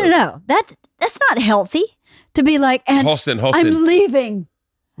No. a joke. That's not healthy to be like, and Halston. I'm leaving.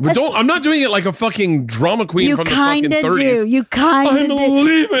 But I'm not doing it like a fucking drama queen You from the fucking kind of 30s. do. You kind of I'm do.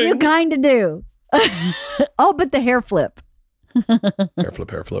 leaving. You kind of do. Oh, but the hair flip.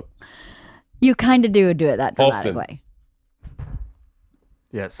 Hair flip. You kind of do it that dramatic Halston. way.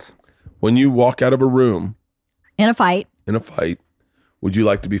 Yes. When you walk out of a room In a fight. would you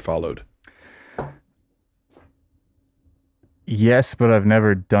like to be followed? Yes, but I've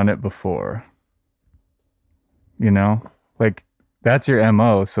never done it before. You know? Like, that's your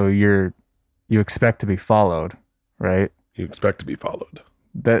MO, so you expect to be followed, right? You expect to be followed.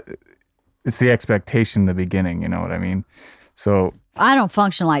 That it's the expectation in the beginning, you know what I mean? So I don't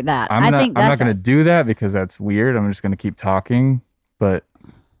function like that. I'm not going to do that because that's weird. I'm just going to keep talking, but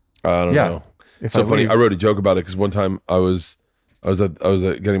I don't know. If So funny. leave- I wrote a joke about it because one time I was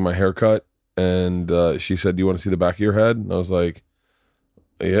getting my hair cut and she said, "Do you want to see the back of your head?" And I was like,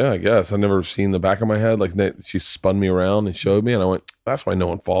 "Yeah, I guess." I've never seen the back of my head. Like she spun me around and showed me, and I went, "That's why no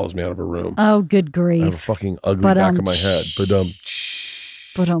one follows me out of a room. Oh, good I have a grief. fucking ugly But, back of my head."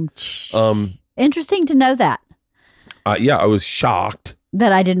 Interesting to know that Yeah, I was shocked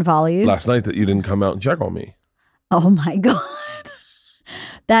I didn't follow you. last night that you didn't come out and check on me. Oh my God.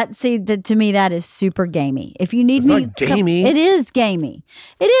 To me, that is super gamey. If you need It's me. not gamey. It is gamey.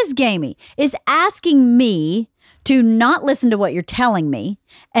 It is gamey. It's asking me to not listen to what you're telling me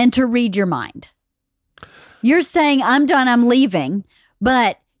and to read your mind. You're saying, I'm done, I'm leaving,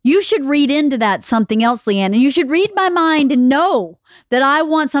 but you should read into that something else, Leanne, and you should read my mind and know that I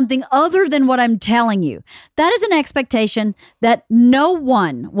want something other than what I'm telling you. That is an expectation that no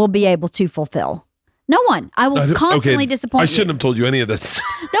one will be able to fulfill. No one. I will constantly Okay, disappoint I you. shouldn't have told you any of this.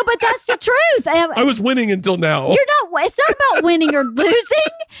 No, but that's the truth. I was winning until now. It's not about winning or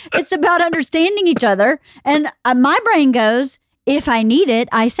losing. It's about understanding each other. And my brain goes, if I need it,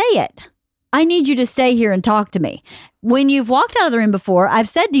 I say it. I need you to stay here and talk to me. When you've walked out of the room before, I've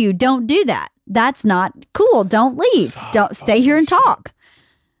said to you, don't do that. That's not cool. Don't leave. Don't stay here and talk.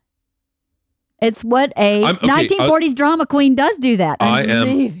 It's what a 1940s drama queen does do that.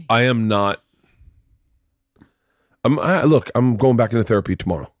 I am not. Look, I'm going back into therapy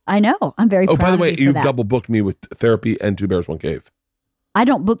tomorrow. I know. I'm very proud by the of way, you for you that. double booked me with therapy and Two Bears, One Cave. I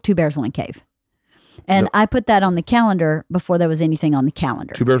don't book Two Bears, One Cave. And I put that on the calendar before there was anything on the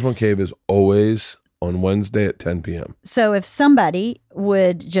calendar. Two Bears, One Cave is always on Wednesday at 10 p.m. So if somebody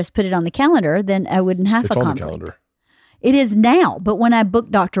would just put it on the calendar, then I wouldn't have It's a on conflict. the calendar. It is now, but when I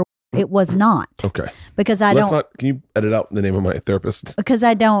booked Dr. It was not. Okay. Because Can you edit out the name of my therapist? Because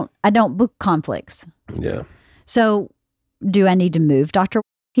I don't book conflicts. Yeah. So do I need to move Dr.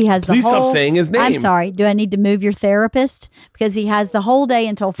 He has Please the whole stop saying his name. I'm sorry. Do I need to move your therapist? Because he has the whole day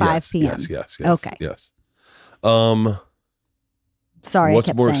until 5 p.m. Yes. Okay. Yes. Sorry, what's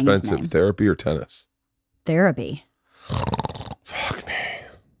I kept more saying his expensive, name. therapy or tennis? Therapy. Fuck me.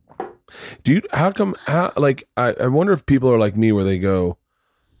 I wonder if people are like me where they go,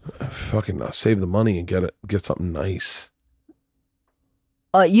 fucking save the money and get something nice.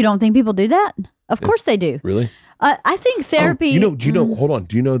 You don't think people do that? Of course they do. Really? I think therapy. Hold on.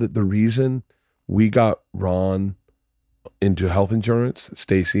 Do you know that the reason we got Ron into health insurance,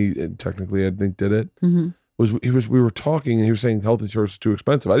 Stacy technically I think did it, was we were talking and he was saying health insurance is too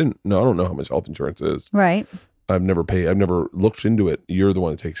expensive. I don't know how much health insurance is. Right. I've never looked into it. You're the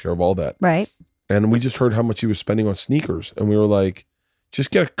one that takes care of all that. Right. And we just heard how much he was spending on sneakers. And we were like, just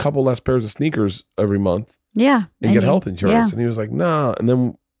get a couple less pairs of sneakers every month. Yeah. And get health insurance. Yeah. And he was like, nah. And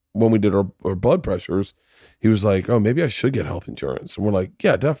then when we did our blood pressures, he was like, oh, maybe I should get health insurance. And we're like,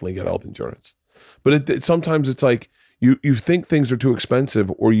 yeah, definitely get health insurance. But sometimes it's like you think things are too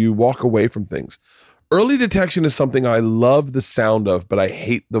expensive or you walk away from things. Early detection is something I love the sound of, but I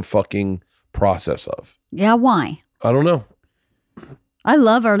hate the fucking process of. Yeah. Why? I don't know. I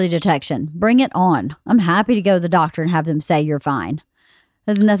love early detection. Bring it on. I'm happy to go to the doctor and have them say you're fine.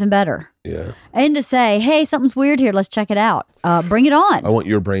 There's nothing better. Yeah. And to say, hey, something's weird here. Let's check it out. Bring it on. I want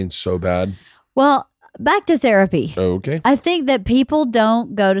your brain so bad. Well, back to therapy. Okay. I think that people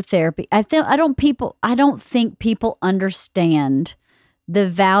don't go to therapy. I don't think people understand the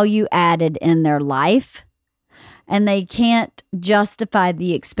value added in their life, and they can't justify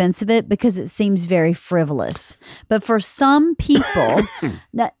the expense of it because it seems very frivolous. But for some people,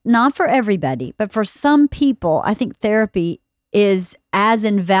 not for everybody, but for some people, I think therapy is as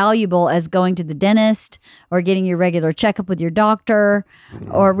invaluable as going to the dentist or getting your regular checkup with your doctor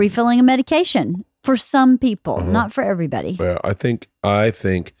or refilling a medication. For some people, not for everybody. Yeah, I think I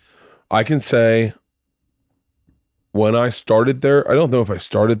can say when I started there, I don't know if I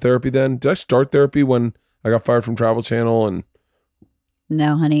started therapy then. Did I start therapy when I got fired from Travel Channel? And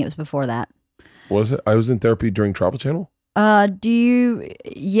No, honey, it was before that. was it? I was in therapy during Travel Channel? Do you?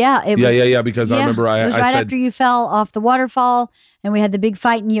 Yeah, it was. Yeah. Because I remember it was I right said, after you fell off the waterfall, and we had the big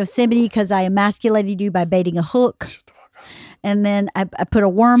fight in Yosemite because I emasculated you by baiting a hook. And then I put a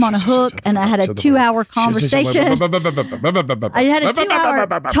worm on a hook, and I had a 2-hour conversation. I had a 2-hour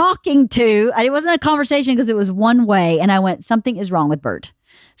talking to. It wasn't a conversation because it was one way, and I went, something is wrong with Bert.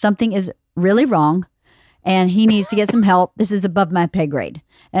 Something is really wrong, and he needs to get some help. This is above my pay grade.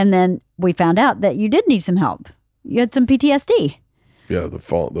 And then we found out that you did need some help. You had some PTSD. Yeah, the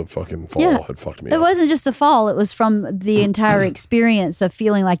fucking fall had fucked me It up. wasn't just the fall. It was from the entire experience of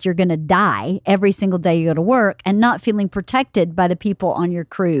feeling like you're going to die every single day you go to work and not feeling protected by the people on your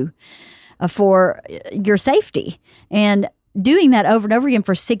crew for your safety. And doing that over and over again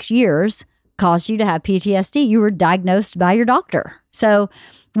for 6 years caused you to have PTSD. You were diagnosed by your doctor. So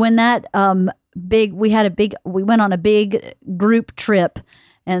when that we went on a big group trip,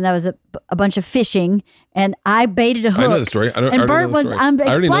 and that was a bunch of fishing, and I baited a hook. I know the story. And Bert was, I'm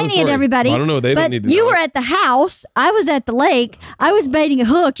explaining it to everybody. I don't know. They don't need to know. You were at the house. I was at the lake. I was baiting a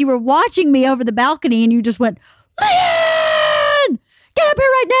hook. You were watching me over the balcony, and you just went, Leanne, get up here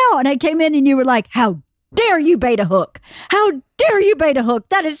right now. And I came in, and you were like, how dare you bait a hook? How dare you bait a hook?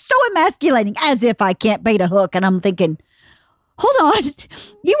 That is so emasculating, as if I can't bait a hook. And I'm thinking, hold on.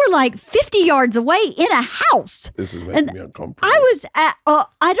 You were like 50 yards away in a house. This is making me uncomfortable. I was at,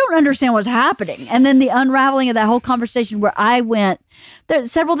 I don't understand what's happening. And then the unraveling of that whole conversation where I went,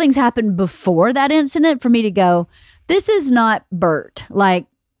 several things happened before that incident for me to go, this is not Bert. Like,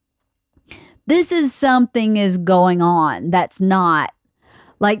 this is something is going on that's not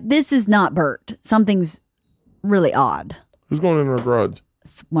Like, this is not Bert. Something's really odd. Who's going in our garage?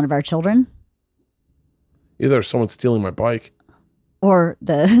 It's one of our children Either someone's stealing my bike. or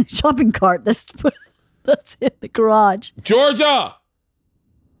the shopping cart that's in the garage. Georgia!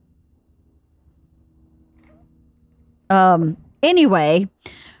 Anyway,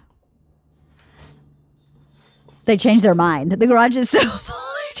 they changed their mind. The garage is so full.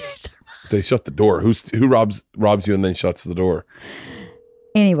 They changed their mind. They shut the door. Who robs you and then shuts the door?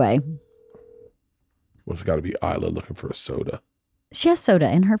 Anyway, Well, it's got to be Isla looking for a soda. she has soda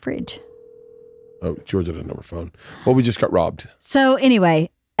in her fridge. Oh, Georgia doesn't have her phone. Well, we just got robbed. So anyway,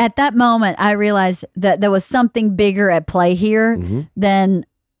 at that moment, I realized that there was something bigger at play here than,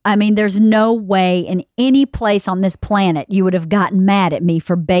 I mean, there's no way in any place on this planet you would have gotten mad at me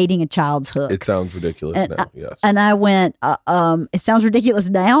for baiting a child's hook. It sounds ridiculous now, yes. And I went, it sounds ridiculous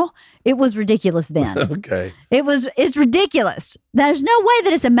now. It was ridiculous then. Okay. It's ridiculous. There's no way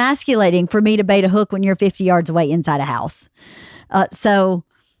that it's emasculating for me to bait a hook when you're 50 yards away inside a house. So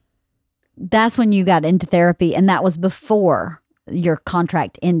that's when you got into therapy, and that was before your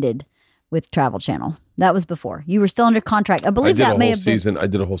contract ended with Travel Channel. That was before. You were still under contract. I believe that may have been. I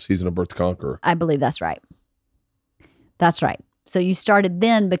did a whole season of Bert the Conqueror. I believe that's right. That's right. So you started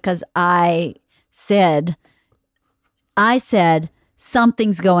then because I said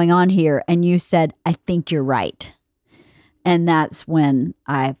something's going on here, and you said, I think you're right. And that's when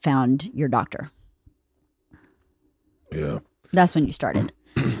I found your doctor. Yeah. That's when you started.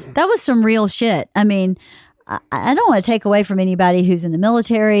 That was some real shit. I mean, I don't want to take away from anybody who's in the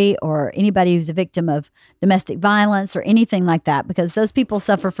military or anybody who's a victim of domestic violence or anything like that, because those people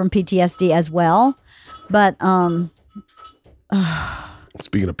suffer from PTSD as well. But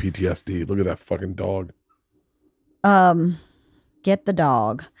Speaking of PTSD, look at that fucking dog. Get the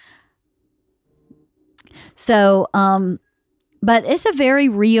dog. So, but it's a very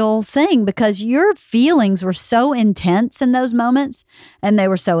real thing because your feelings were so intense in those moments, and they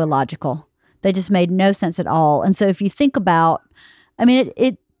were so illogical. They just made no sense at all. And so if you think about, I mean,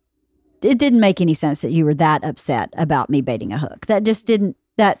 it didn't make any sense that you were that upset about me baiting a hook. That just didn't,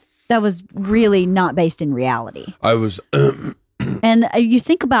 that was really not based in reality. I was... And you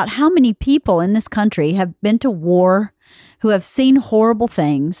think about how many people in this country have been to war, who have seen horrible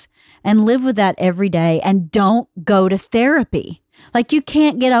things and live with that every day and don't go to therapy. Like, you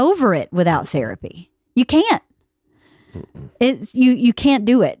can't get over it without therapy. You can't. It's you can't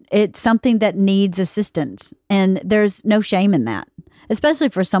do it. It's something that needs assistance, and there's no shame in that, especially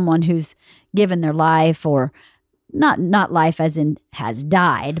for someone who's given their life, or not life as in has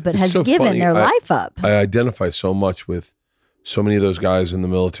died, but has so given funny. their life up. I identify so much with so many of those guys in the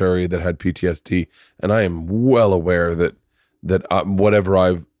military that had PTSD, and I am well aware that whatever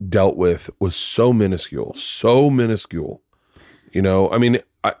I've dealt with was so minuscule. You know, I mean,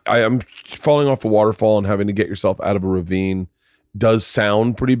 I am falling off a waterfall and having to get yourself out of a ravine does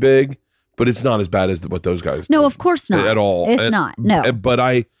sound pretty big, but it's not as bad as what those guys No, did. of course not. At all. It's not. No.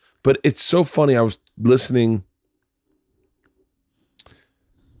 But it's so funny. I was listening.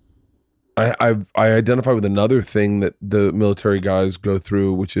 I identify with another thing that the military guys go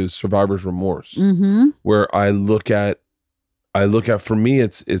through, which is survivor's remorse, where I look at, for me,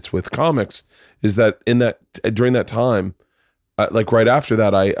 it's with comics, is that during that time, like right after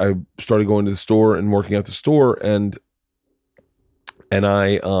that, I started going to the store and working at the store, and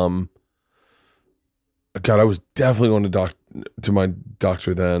I was definitely going to my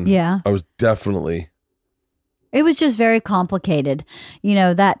doctor then. Yeah. I was definitely. It was just very complicated. You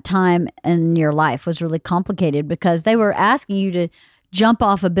know, that time in your life was really complicated because they were asking you to jump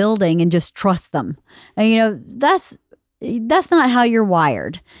off a building and just trust them. And, you know, that's not how you're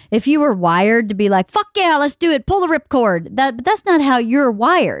wired. If you were wired to be like, fuck yeah, let's do it, pull the ripcord, that's not how you're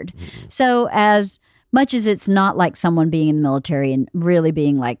wired. So as much as it's not like someone being in the military and really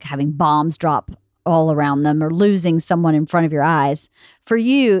being like having bombs drop all around them or losing someone in front of your eyes, for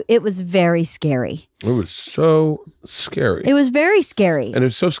you, it was very scary. It was so scary. It was very scary. And it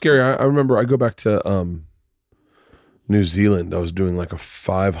was so scary. I remember I go back to New Zealand. I was doing like a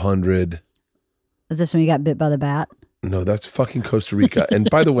 500. Is this when you got bit by the bat? No, that's fucking Costa Rica. And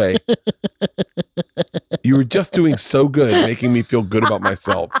by the way, you were just doing so good, making me feel good about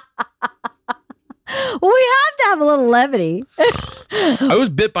myself. Well, we have to have a little levity. I was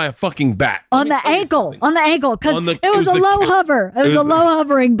bit by a fucking bat. On the ankle, because On the- it was a low hover. It was a low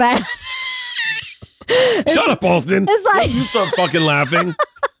hovering bat. Shut up, Alston. It's like- You start fucking laughing.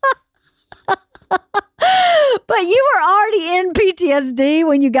 But you were already in PTSD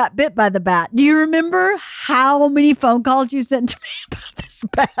when you got bit by the bat. Do you remember how many phone calls you sent to me about this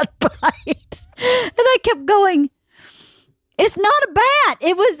bat bite? And I kept going, it's not a bat.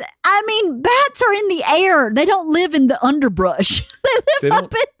 It was, I mean, bats are in the air. They don't live in the underbrush. They live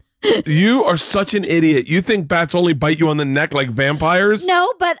up in. You are such an idiot. You think bats only bite you on the neck like vampires?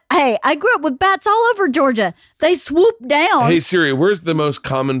 No, but hey, I grew up with bats all over Georgia. They swoop down. Hey Siri, where's the most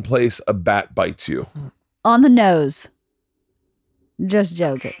common place a bat bites you? On the nose. Just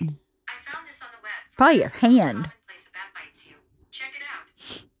joking. Okay. I found this on the web. Probably your hand. Place a bat bites you. Check it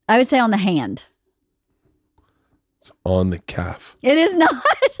out. I would say on the hand. It's on the calf. It is not.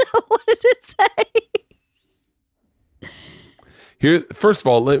 What does it say? Here, first of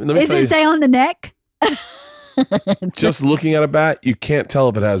all, let me Does tell it you, say on the neck? just looking at a bat, you can't tell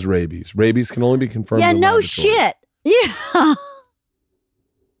if it has rabies. Rabies can only be confirmed. Yeah, in no laboratory. shit. Yeah.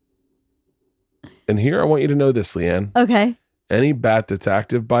 And here, I want you to know this, Leanne. Okay. Any bat that's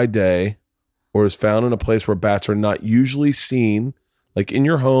active by day or is found in a place where bats are not usually seen, like in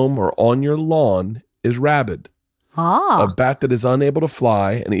your home or on your lawn, is rabid. A Ah, bat that is unable to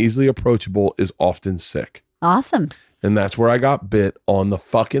fly and easily approachable is often sick. awesome. And that's where I got bit on the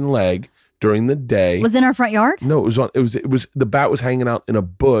fucking leg during the day. Was it in our front yard? No, it was the bat was hanging out in a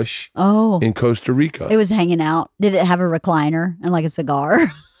bush Oh, in Costa Rica. it was hanging out. Did it have a recliner and like a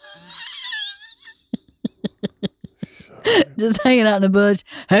cigar? Just hanging out in the bush.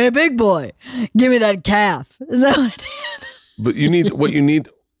 Hey, big boy, give me that calf. Is that what it did? But you need what you need.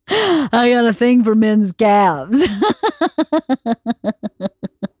 I got a thing for men's calves.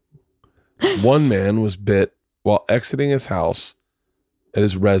 One man was bit while exiting his house at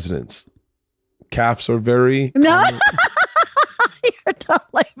his residence. Calves are very No, you're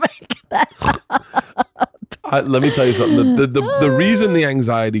totally making that up. let me tell you something. The reason the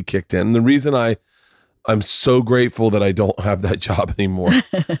anxiety kicked in, the reason I'm so grateful that I don't have that job anymore.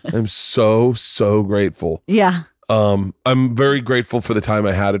 I'm so grateful. Yeah. I'm very grateful for the time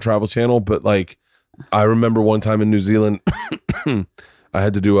I had a Travel Channel, but like I remember one time in New Zealand, I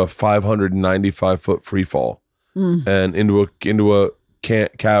had to do a 595-foot free fall and into a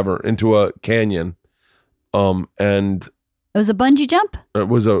cavern, into a canyon. And It was a bungee jump? it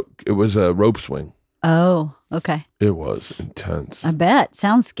was a rope swing. Oh, okay. It was intense. I bet.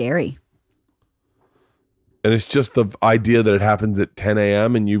 Sounds scary. And it's just the idea that it happens at 10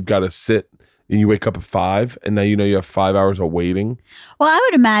 a.m. and you've got to sit and you wake up at 5 and now you know you have 5 hours of waiting. Well, I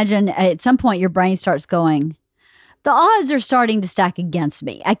would imagine at some point your brain starts going, the odds are starting to stack against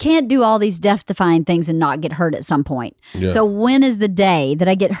me. I can't do all these death-defying things and not get hurt at some point. Yeah. So when is the day that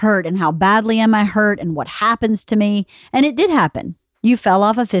I get hurt and how badly am I hurt and what happens to me? And it did happen. You fell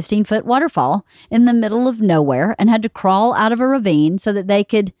off a 15-foot waterfall in the middle of nowhere and had to crawl out of a ravine so that they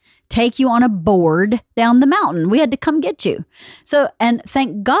could take you on a board down the mountain. We had to come get you. So, and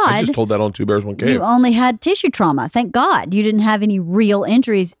thank God. I just told that on Two Bears, One Cave. You only had tissue trauma. Thank God you didn't have any real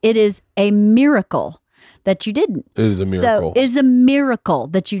injuries. It is a miracle that you didn't. It is a miracle. So it is a miracle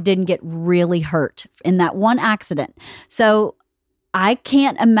that you didn't get really hurt in that one accident. So I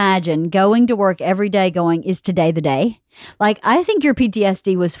can't imagine going to work every day going, is today the day? Like, I think your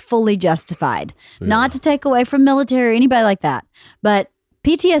PTSD was fully justified. Not to take away from military or anybody like that. But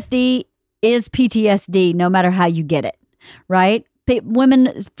PTSD is PTSD no matter how you get it, right?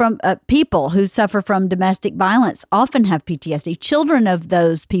 Women from people who suffer from domestic violence often have PTSD. Children of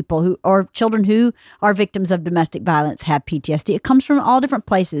those people children who are victims of domestic violence have PTSD. It comes from all different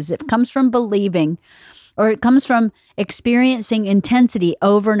places. It comes from believing, or it comes from experiencing intensity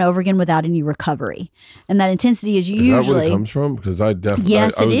over and over again without any recovery. And that intensity is usually. Is that where it comes from? Because I definitely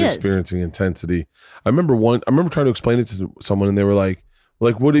Yes, I it was is. experiencing intensity. I remember trying to explain it to someone and they were like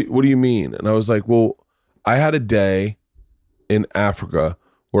what do you mean? And I was like, well, I had a day in Africa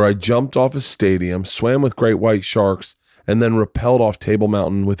where I jumped off a stadium, swam with great white sharks, and then rappelled off Table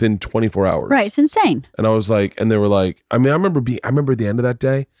Mountain within 24 hours. Right, it's insane. And I was like, and they were like, I remember at the end of that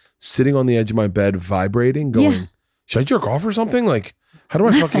day, sitting on the edge of my bed, vibrating, going, should I jerk off or something? Like, how do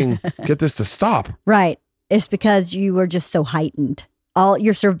I fucking get this to stop? Right. It's because you were just so heightened. All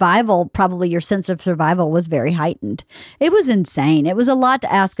your survival, probably your sense of survival was very heightened. It was insane. It was a lot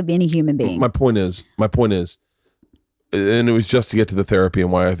to ask of any human being. My point is, and it was just to get to the therapy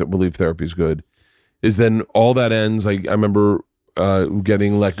and why I believe therapy is good, is then all that ends. I remember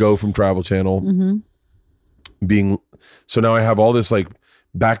getting let go from Travel Channel, so now I have all this like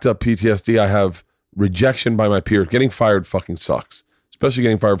backed up PTSD. I have rejection by my peers. Getting fired fucking sucks, especially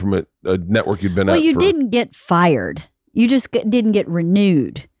getting fired from a network you've been at. Well, you didn't get fired. You just didn't get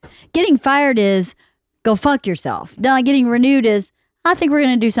renewed. Getting fired is go fuck yourself. Not getting renewed is I think we're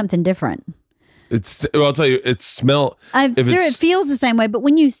going to do something different. I'll tell you, it feels the same way, but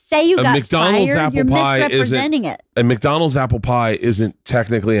when you say you got McDonald's fired, apple you're pie misrepresenting it. A McDonald's apple pie isn't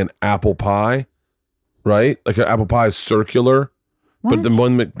technically an apple pie, right? Like an apple pie is circular. What? But the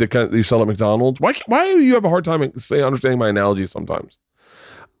one that you sell at McDonald's, why do you have a hard time understanding my analogy sometimes?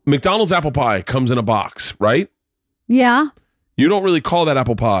 McDonald's apple pie comes in a box, right? Yeah. You don't really call that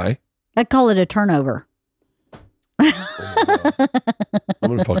apple pie. I call it a turnover. Oh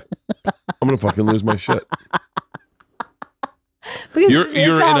I'm gonna fucking lose my shit. Because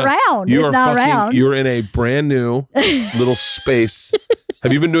it's not round. It's not round. You're in a brand new little space.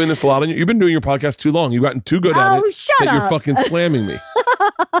 Have you been doing this a lot? You've been doing your podcast too long. You've gotten too good at it. Shut that up. You're fucking slamming me.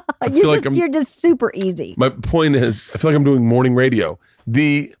 You're just super easy. My point is, I feel like I'm doing morning radio.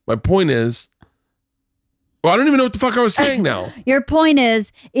 My point is, well, I don't even know what the fuck I was saying now. Your point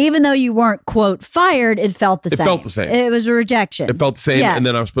is, even though you weren't, quote, fired, it felt the same. It felt the same. It was a rejection. It felt the same. Yes. And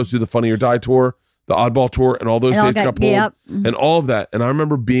then I was supposed to do the Funny or Die tour, the Oddball tour, and all those dates got pulled. Yep. And all of that. And I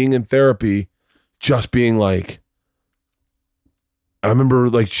remember being in therapy, just being like, I remember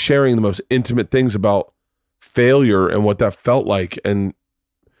like sharing the most intimate things about failure and what that felt like. And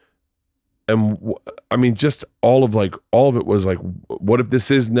I mean, just all of it was like, what if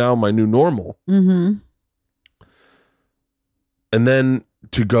this is now my new normal? Mm-hmm. And then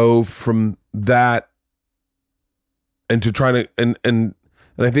to go from that and to try to, and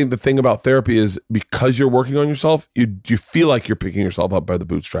I think the thing about therapy is because you're working on yourself, you feel like you're picking yourself up by the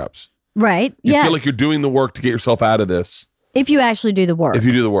bootstraps. Right. You yes. feel like you're doing the work to get yourself out of this. If you actually do the work. If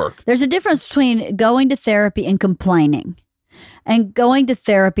you do the work. There's a difference between going to therapy and complaining and going to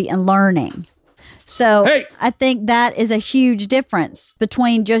therapy and learning. So Hey! I think that is a huge difference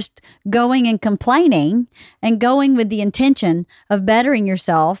between just going and complaining and going with the intention of bettering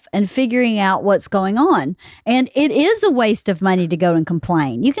yourself and figuring out what's going on. And it is a waste of money to go and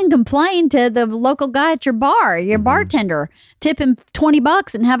complain. You can complain to the local guy at your bar, your bartender, tip him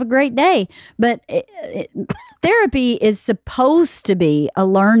 $20 and have a great day. But therapy is supposed to be a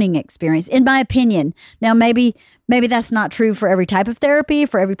learning experience, in my opinion. Now, maybe that's not true for every type of therapy,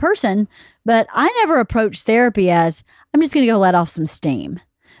 for every person, but I never approach therapy as, I'm just going to go let off some steam.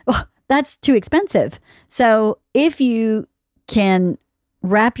 Well, that's too expensive. So if you can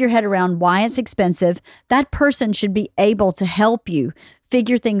wrap your head around why it's expensive, that person should be able to help you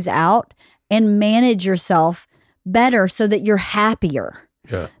figure things out and manage yourself better so that you're happier.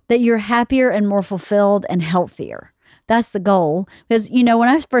 Yeah. That you're happier and more fulfilled and healthier. That's the goal. Because, when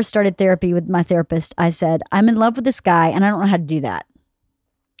I first started therapy with my therapist, I said, I'm in love with this guy and I don't know how to do that.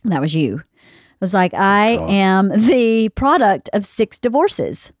 And that was you. I was like, I am the product of 6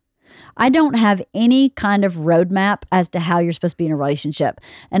 divorces. I don't have any kind of roadmap as to how you're supposed to be in a relationship.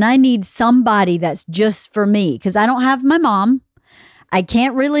 And I need somebody that's just for me because I don't have my mom. I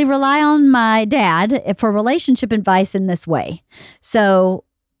can't really rely on my dad for relationship advice in this way. So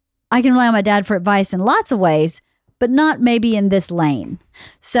I can rely on my dad for advice in lots of ways, but not maybe in this lane.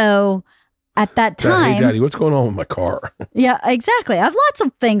 So at that time... Hey, Daddy, what's going on with my car? Yeah, exactly. I have lots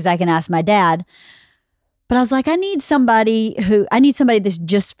of things I can ask my dad. But I was like, I need somebody that's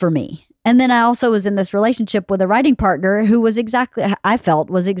just for me. And then I also was in this relationship with a writing partner who I felt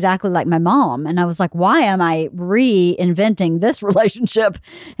was exactly like my mom. And I was like, why am I reinventing this relationship?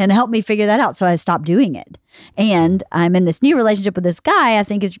 And help me figure that out. So I stopped doing it. And I'm in this new relationship with this guy I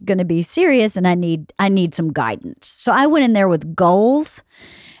think is going to be serious, and I need some guidance. So I went in there with goals.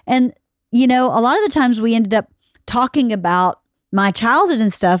 And, a lot of the times we ended up talking about my childhood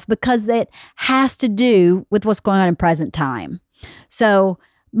and stuff because it has to do with what's going on in present time. So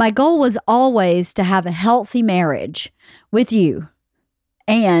my goal was always to have a healthy marriage with you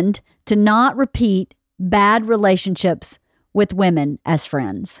and to not repeat bad relationships with women as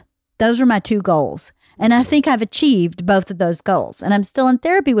friends. Those were my 2 goals. And I think I've achieved both of those goals. And I'm still in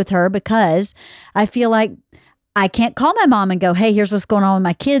therapy with her because I feel like I can't call my mom and go, hey, here's what's going on with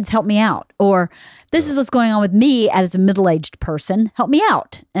my kids. Help me out. Or this is what's going on with me as a middle-aged person. Help me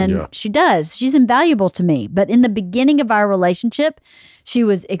out. And she does. She's invaluable to me. But in the beginning of our relationship, she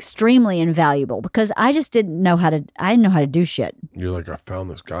was extremely invaluable because I just didn't know how to do shit. You're like, I found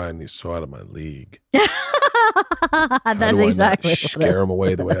this guy and he's so out of my league. That's exactly what scare him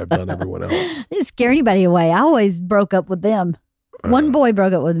away the way I've done everyone else. I didn't scare anybody away. I always broke up with them. One boy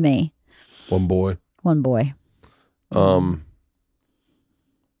broke up with me. One boy.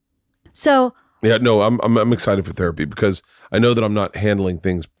 So yeah, no, I'm excited for therapy because I know that I'm not handling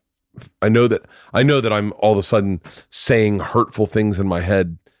things. I know that I'm all of a sudden saying hurtful things in my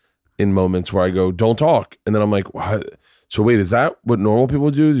head in moments where I go, don't talk. And then I'm like, what? So wait, is that what normal people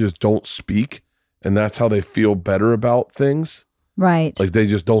do? Just don't speak. And that's how they feel better about things. Right. Like they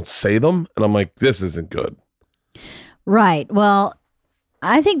just don't say them. And I'm like, this isn't good. Right. Well,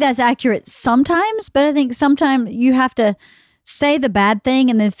 I think that's accurate sometimes, but I think sometimes you have to say the bad thing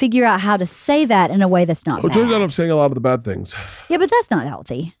and then figure out how to say that in a way that's not It bad. turns out I'm saying a lot of the bad things. Yeah, but that's not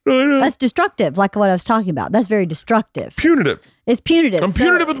healthy. That's destructive, like what I was talking about. That's very destructive. Punitive. It's punitive. I'm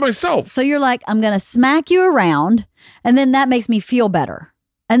punitive with myself. So you're like, I'm going to smack you around, and then that makes me feel better.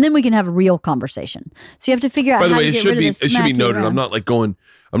 And then we can have a real conversation. So you have to figure out By the how way, to it get should rid be of the it should smack be you noted. around.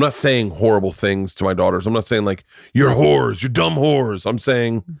 I'm not saying horrible things to my daughters. I'm not saying like you're whores, you're dumb whores. I'm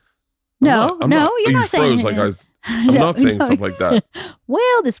saying No, I'm you're not saying froze like I was. I'm not saying stuff like that.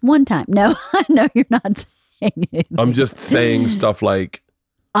 Well, this one time. No, I know you're not saying it. I'm just saying stuff like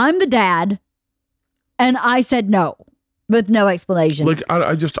I'm the dad, and I said no with no explanation. like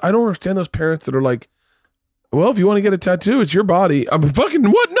I don't understand those parents that are like, well, if you want to get a tattoo, it's your body. I'm fucking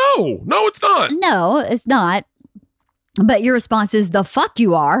what? No, it's not. No, it's not. But your response is the fuck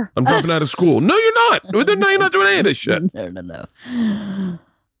you are. I'm dropping out of school. No, you're not. No, you're not doing any of this shit. No.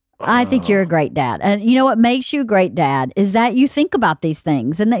 I think you're a great dad. And you know what makes you a great dad is that you think about these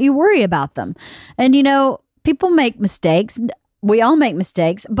things and that you worry about them. And you know, people make mistakes. We all make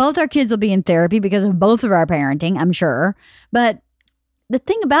mistakes. Both our kids will be in therapy because of both of our parenting, I'm sure. But the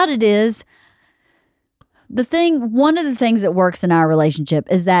thing about it is, one of the things that works in our relationship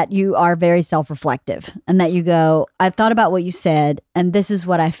is that you are very self-reflective and that you go, I thought about what you said and this is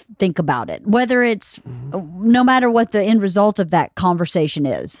what I think about it. Whether it's, no matter what the end result of that conversation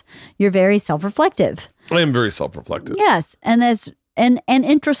is, you're very self-reflective. I am very self-reflective. Yes. And and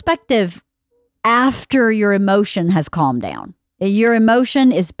introspective after your emotion has calmed down. Your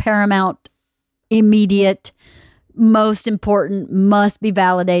emotion is paramount, immediate, most important, must be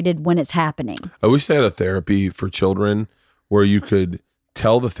validated when it's happening. I wish they had a therapy for children where you could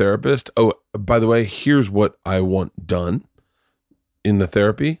tell the therapist, oh, by the way, here's what I want done in the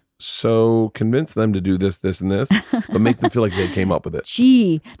therapy. So convince them to do this, this, and this, but make them feel like they came up with it.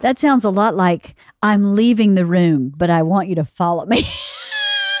 Gee, that sounds a lot like I'm leaving the room, but I want you to follow me.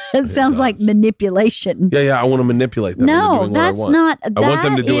 It sounds like manipulation. Yeah, I want to manipulate them. No, that's not. I want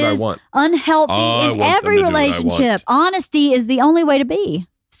them to do what I want. Unhealthy in every relationship. Honesty is the only way to be.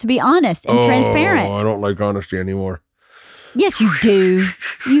 Is to be honest and transparent. I don't like honesty anymore. Yes, you do.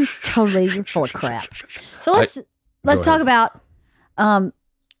 You're full of crap. So let's talk about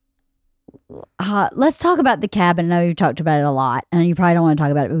let's talk about the cabin. I know you talked about it a lot, and you probably don't want to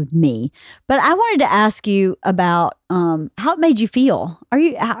talk about it with me. But I wanted to ask you about how it made you feel. Are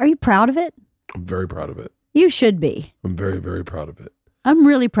you proud of it? I'm very proud of it. You should be. I'm very, very proud of it. I'm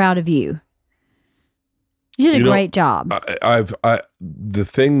really proud of you. You did a great job. The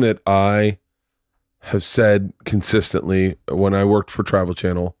thing that I have said consistently when I worked for Travel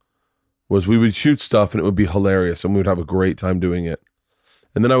Channel was we would shoot stuff and it would be hilarious and we would have a great time doing it.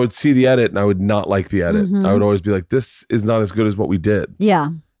 And then I would see the edit and I would not like the edit. Mm-hmm. I would always be like, this is not as good as what we did.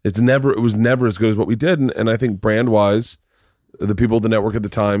 Yeah. It was never as good as what we did. And I think brand wise, the people at the network at the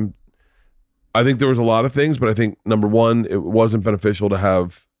time, I think there was a lot of things, but I think number one, it wasn't beneficial to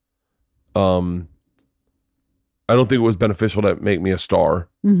have, I don't think it was beneficial to make me a star.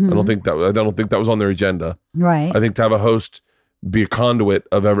 Mm-hmm. I don't think that was on their agenda. Right. I think to have a host be a conduit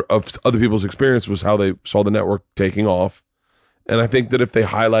of other people's experience was how they saw the network taking off. And I think that if they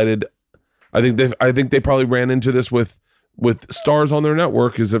highlighted, I think they probably ran into this with stars on their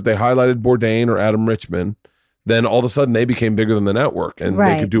network, is if they highlighted Bourdain or Adam Richman, then all of a sudden they became bigger than the network and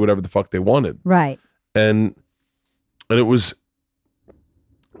they could do whatever the fuck they wanted. Right. And it was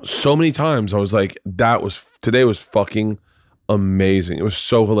so many times I was like, today was fucking amazing. It was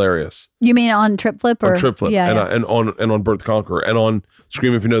so hilarious. You mean on Trip Flip or on Trip Flip, yeah, and on Bert the Conqueror, and on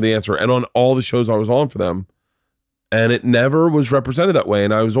Scream If You Know the Answer, and on all the shows I was on for them. And it never was represented that way.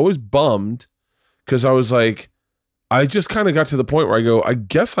 And I was always bummed because I was like, I just kind of got to the point where I go, I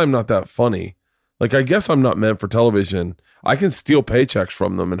guess I'm not that funny. Like, I guess I'm not meant for television. I can steal paychecks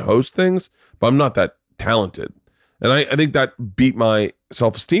from them and host things, but I'm not that talented. And I think that beat my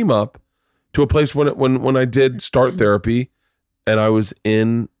self-esteem up to a place when I did start therapy and I was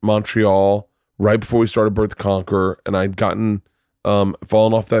in Montreal right before we started Bert the Conqueror and I'd gotten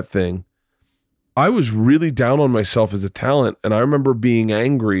fallen off that thing. I was really down on myself as a talent, and I remember being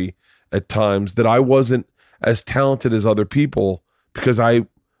angry at times that I wasn't as talented as other people because I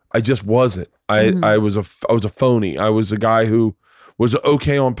just wasn't. I was a phony. I was a guy who was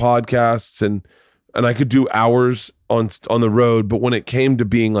okay on podcasts and I could do hours on the road, but when it came to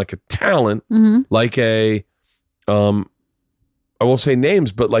being like a talent, like I won't say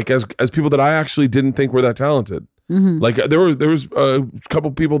names, but like as people that I actually didn't think were that talented. Like there was a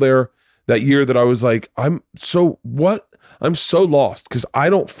couple people there that year that I was like, I'm so lost because I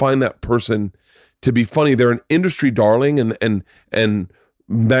don't find that person to be funny. They're an industry darling and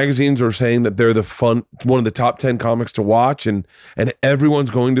magazines are saying that they're one of the top 10 comics to watch, and everyone's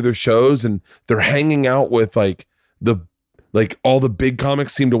going to their shows, and they're hanging out with all the big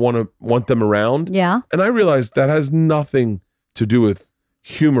comics seem to want them around. Yeah. And I realized that has nothing to do with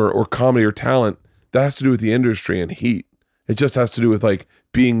humor or comedy or talent. That has to do with the industry and heat. It just has to do with like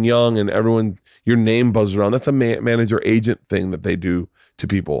being young and everyone, your name buzzes around. That's a manager agent thing that they do to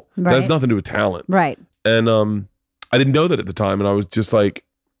people. Right. That has nothing to do with talent. Right. And I didn't know that at the time, and I was just like,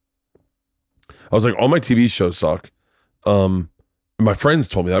 all my TV shows suck. My friends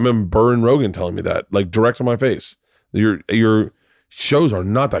told me that. I remember Burr and Rogan telling me that, like direct to my face. Your shows are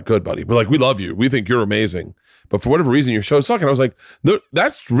not that good, buddy. We're like, we love you. We think you're amazing. But for whatever reason, your shows suck. And I was like, no,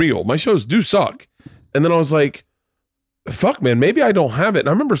 that's real. My shows do suck. And then I was like, fuck, man, maybe I don't have it. And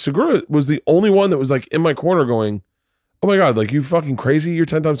I remember Segura was the only one that was like in my corner going, oh my God, like you fucking crazy. You're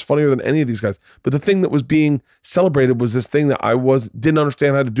 10 times funnier than any of these guys. But the thing that was being celebrated was this thing that I didn't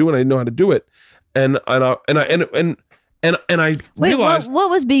understand how to do, and I didn't know how to do it. And I Wait, realized what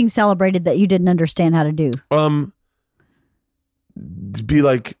was being celebrated that you didn't understand how to do? to be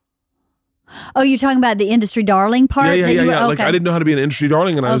like, Oh, you're talking about the industry darling part? yeah. Okay. Like I didn't know how to be an industry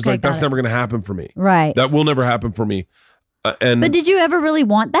darling, and I was Okay, like, that's got it. never going to happen for me. Right. That will never happen for me. But did you ever really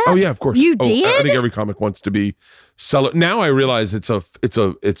want that? Oh yeah, of course. You Oh, did? I think every comic wants to be seller. Now I realize it's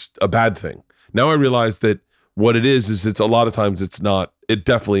a bad thing. Now I realize that what it is it's a lot of times it's not. It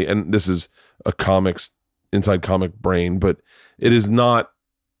definitely, and this is a inside comic brain, but it is not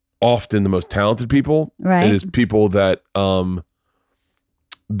often the most talented people. Right. It is people that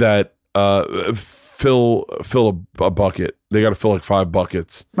fill a bucket. They got to fill like 5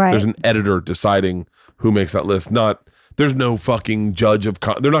 buckets. Right. There's an editor deciding who makes that list. There's no fucking judge of.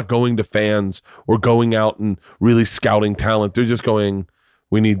 They're not going to fans or going out and really scouting talent. They're just going,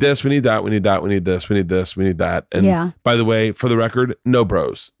 we need this, we need that, we need that, we need this, we need this, we need that. And Yeah. by the way, for the record, no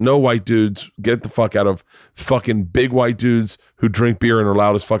bros, no white dudes. Get the fuck out of fucking big white dudes who drink beer and are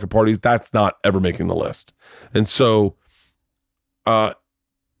loud as fucking parties. That's not ever making the list. And so, that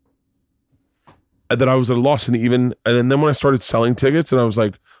I was at a loss, and then when I started selling tickets, and I was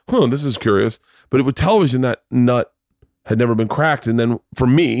like, huh, this is curious. But with television, that nut had never been cracked. And then for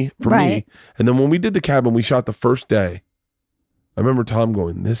me, Right. and then when we did the cabin, we shot the first day. I remember Tom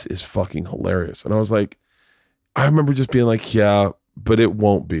going, this is fucking hilarious. And I was like, I remember just being like, yeah, but it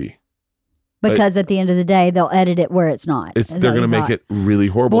won't be. Because at the end of the day, they'll edit it where it's not. Is They're that going to what you make thought? it really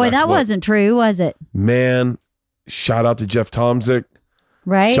horrible. Boy, That's that what- wasn't true, was it? Man, shout out to Jeff Tomzik.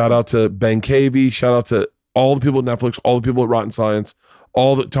 Right? Shout out to Ben Cavey. Shout out to all the people at Netflix, all the people at Rotten Science,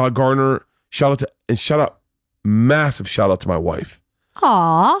 Todd Garner. Massive shout out to my wife.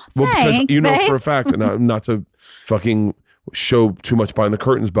 Aw, Well, thanks, because you know babe. for a fact, and not to fucking show too much behind the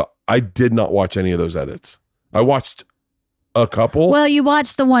curtains, but I did not watch any of those edits. I watched a couple. Well, you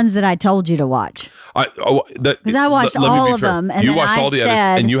watched the ones that I told you to watch. Because I watched all of them, and you then watched I all the said,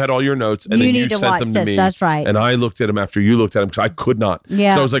 edits, and you had all your notes, and you then need you to sent watch them this. to me. That's right. And I looked at them after you looked at them because I could not.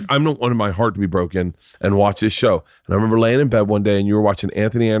 Yeah. So I was like, I'm not wanting my heart to be broken and watch this show. And I remember laying in bed one day, and you were watching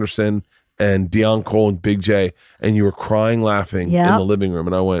Anthony Anderson and Deion Cole and Big J, and you were crying, laughing in the living room.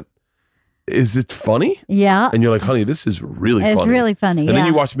 And I went, is it funny? Yeah. And you're like, honey, this is really funny. It's really funny. And then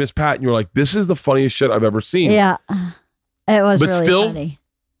you watch Miss Pat, and you're like, this is the funniest shit I've ever seen. Yeah. It was But really still, funny.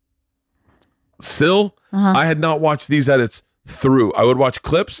 I had not watched these edits through. I would watch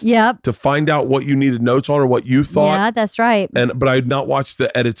clips Yep. to find out what you needed notes on or what you thought. Yeah, that's right. But I had not watched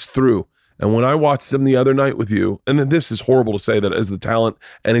the edits through. And when I watched them the other night with you, and then this is horrible to say that as the talent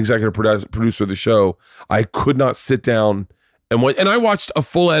and executive producer of the show, I could not sit down and I watched a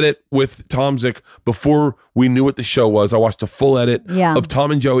full edit with Tomzik before we knew what the show was. I watched a full edit of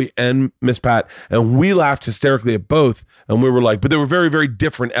Tom and Joey and Miss Pat, and we laughed hysterically at both. And we were like, but they were very, very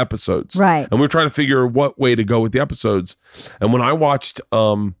different episodes. Right. And we were trying to figure what way to go with the episodes. And when I watched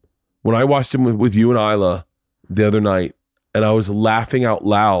them with you and Isla the other night, and I was laughing out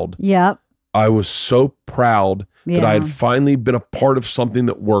loud. Yep. I was so proud that I had finally been a part of something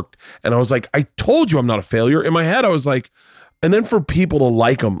that worked. And I was like, I told you I'm not a failure. In my head, I was like, and then for people to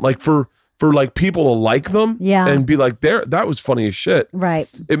like them, like for like people to like them and be like, that was funny as shit. Right.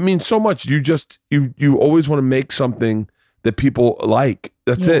 It means so much. You always want to make something that people like.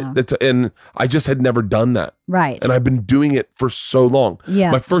 That's it. And I just had never done that. Right. And I've been doing it for so long.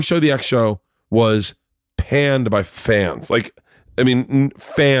 Yeah. My first show, The X Show, was panned by fans. Like, I mean,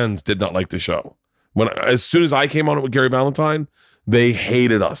 fans did not like the show. As soon as I came on it with Gary Valentine, they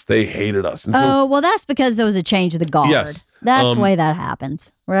hated us. And so, well, that's because there was a change of the guard. Yes. That's the way that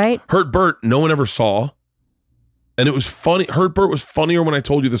happens, right? Hurt Bert, no one ever saw. And it was funny. Hurt Bert was funnier when I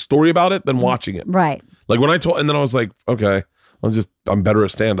told you the story about it than watching it. Right. Like when and then I was like, okay, I'm better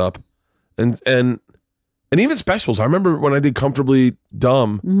at stand up, and even specials. I remember when I did Comfortably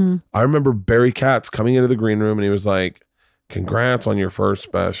Dumb. I remember Barry Katz coming into the green room and he was like, "Congrats on your first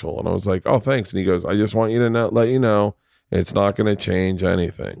special," and I was like, "Oh, thanks." And he goes, "I just want you to let you know it's not going to change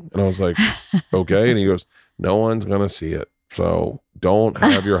anything." And I was like, "Okay." And he goes, "No one's going to see it, so don't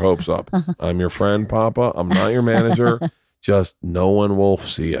have your hopes up. I'm your friend, Papa. I'm not your manager. Just no one will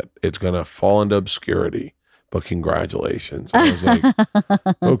see it. It's going to fall into obscurity, but congratulations." And I was like,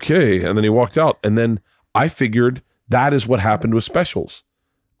 "Okay." And then he walked out. And then I figured that is what happened with specials.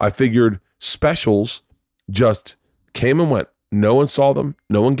 I figured specials just came and went. No one saw them.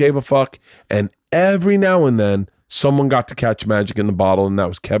 No one gave a fuck. And every now and then someone got to catch magic in the bottle, and that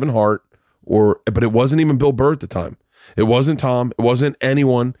was Kevin Hart, but it wasn't even Bill Burr at the time. It wasn't Tom. It wasn't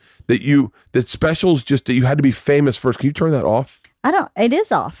anyone that specials just that you had to be famous first. Can you turn that off? It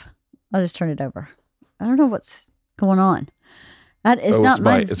is off. I'll just turn it over. I don't know what's going on. It's not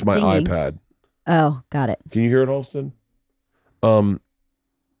mine. It's my dinging. iPad. Oh, got it. Can you hear it, Holston?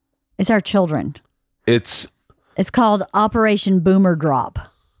 It's our children. It's called Operation Boomer Drop.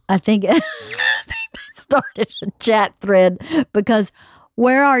 I think they started a chat thread because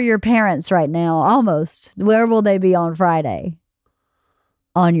where are your parents right now? Almost. Where will they be on Friday?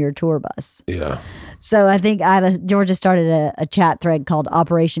 On your tour bus. Yeah. So I think Georgia started a chat thread called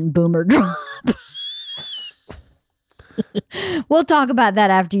Operation Boomer Drop. We'll talk about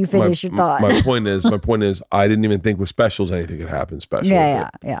that after you finish your thought. My point is, I didn't even think with specials anything could happen special. Yeah.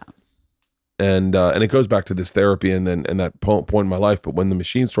 And it goes back to this therapy and that point in my life. But when the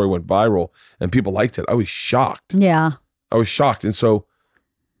machine story went viral and people liked it, I was shocked. Yeah. I was shocked. And so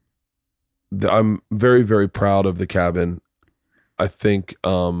I'm very, very proud of the cabin. I think.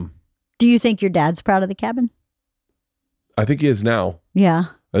 Do you think your dad's proud of the cabin? I think he is now. Yeah.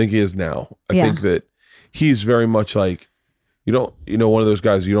 I think he is now. I think that he's very much like, one of those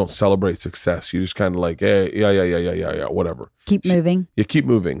guys, you don't celebrate success. You just kind of like, hey, yeah, whatever. Keep moving. You keep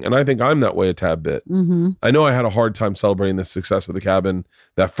moving. And I think I'm that way a tad bit. Mm-hmm. I know I had a hard time celebrating the success of the cabin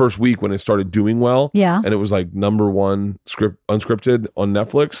that first week when it started doing well. Yeah. And it was like #1 unscripted on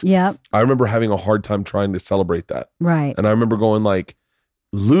Netflix. Yeah. I remember having a hard time trying to celebrate that. Right. And I remember going like,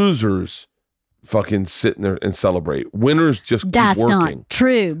 losers fucking sit there and celebrate. Winners just keep That's working. not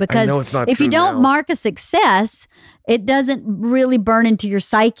true, because I know it's not if true you don't now. mark a success, it doesn't really burn into your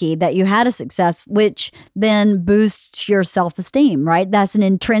psyche that you had a success, which then boosts your self-esteem, right? That's an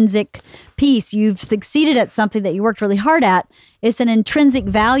intrinsic piece. You've succeeded at something that you worked really hard at. It's an intrinsic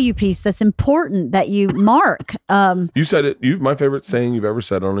value piece that's important that you mark. You said it. My favorite saying you've ever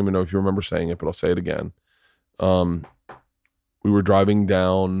said. I don't even know if you remember saying it, but I'll say it again. We were driving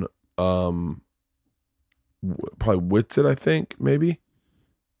down probably Whitsett, I think, maybe.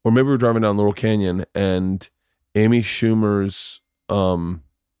 Or maybe we were driving down Laurel Canyon and Amy Schumer's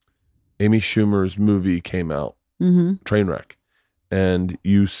movie came out, Trainwreck. And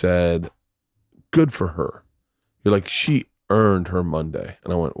you said, good for her. You're like, she earned her Monday.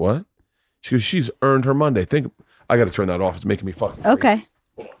 And I went, what? She goes, she's earned her Monday. I got to turn that off. It's making me fucking crazy. Okay.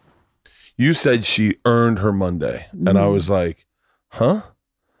 You said she earned her Monday. And I was like, huh?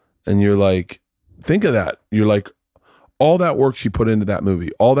 And you're like, think of that. You're like, all that work she put into that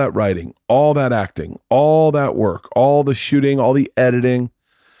movie, all that writing, all that acting, all that work, all the shooting, all the editing.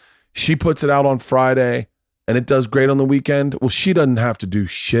 She puts it out on Friday and it does great on the weekend. Well, she doesn't have to do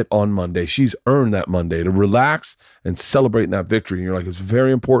shit on Monday. She's earned that Monday to relax and celebrate in that victory. And you're like, it's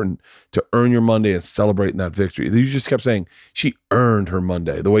very important to earn your Monday and celebrate in that victory. You just kept saying, she earned her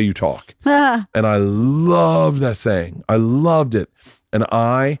Monday, the way you talk. And I loved that saying. I loved it. And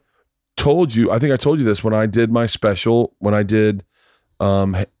I told you, I think I told you this when I did my special, when I did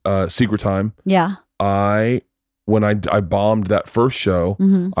Secret Time. Yeah. When I bombed that first show,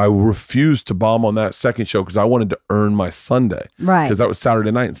 I refused to bomb on that second show because I wanted to earn my Sunday. Right. Because that was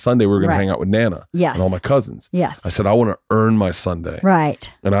Saturday night and Sunday we were going to hang out with Nana. Yes. And all my cousins. Yes. I said, I want to earn my Sunday. Right.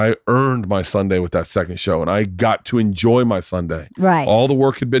 And I earned my Sunday with that second show and I got to enjoy my Sunday. Right. All the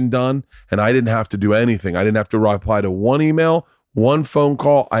work had been done and I didn't have to do anything. I didn't have to reply to one email, one phone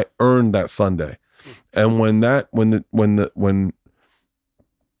call. I earned that Sunday. And when the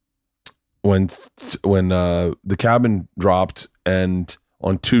cabin dropped and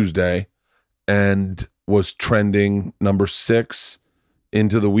on Tuesday and was trending #6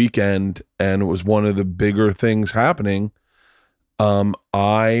 into the weekend and it was one of the bigger things happening, we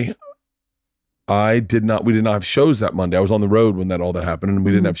did not have shows that Monday. I was on the road when all that happened and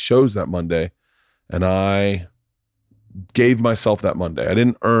we didn't have shows that Monday. And I gave myself that Monday. I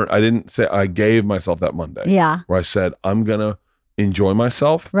didn't say I gave myself that Monday. Yeah. Where I said, I'm going to enjoy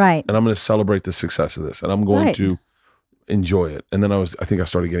myself. Right. And I'm going to celebrate the success of this. And I'm going to enjoy it. And then I think I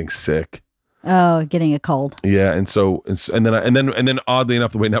started getting sick. Oh, getting a cold. Yeah, and then oddly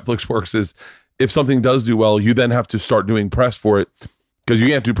enough, the way Netflix works is if something does do well, you then have to start doing press for it because you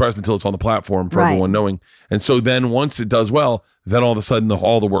can't do press until it's on the platform for everyone knowing. And so then once it does well, then all of a sudden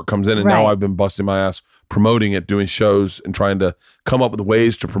all the work comes in, and now I've been busting my ass promoting it, doing shows, and trying to come up with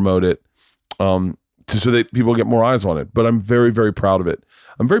ways to promote it, so that people get more eyes on it. But I'm very, very proud of it.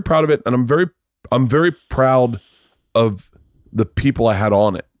 I'm very proud of it, and I'm very proud of the people I had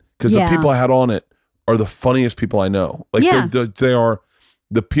on it. Because the people I had on it are the funniest people I know. Like they are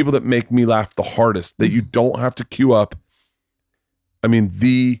the people that make me laugh the hardest, that you don't have to queue up. I mean,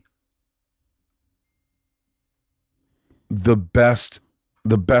 the best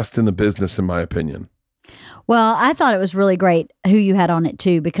in the business, in my opinion. Well, I thought it was really great who you had on it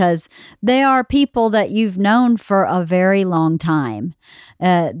too, because they are people that you've known for a very long time.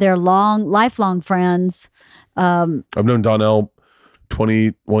 They're lifelong friends. I've known Donnell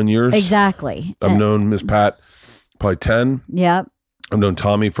 21 years. Exactly. I've known Miss Pat probably 10. Yep. I've known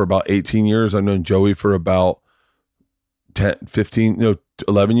Tommy for about 18 years. I've known Joey for about 10, 15,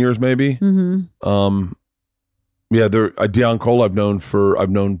 11 years maybe. Mm-hmm. Deion Cole I've known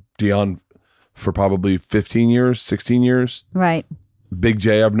Deion for probably 15 years, 16 years. Right. Big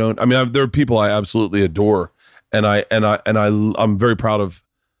J I've known. I mean, there are people I absolutely adore, and I'm very proud of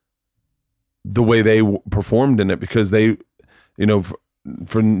the way they performed in it, because they,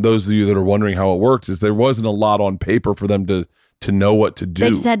 for those of you that are wondering how it worked, is there wasn't a lot on paper for them to know what to do. They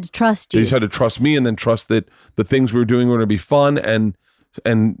just had to trust you. They just had to trust me, and then trust that the things we were doing were going to be fun and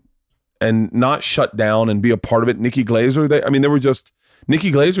not shut down, and be a part of it. Nikki Glazer,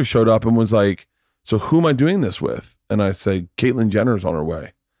 Nikki Glazer showed up and was like, "So who am I doing this with?" And I say, "Caitlyn Jenner's on her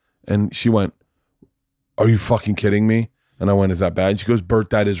way." And she went, "Are you fucking kidding me?" And I went, "Is that bad?" And she goes,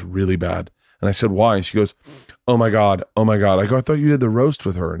 "Bert, that is really bad." And I said, "Why?" And she goes, oh my God. I go, "I thought you did the roast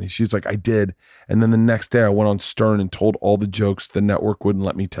with her." And she's like, "I did." And then the next day I went on Stern and told all the jokes the network wouldn't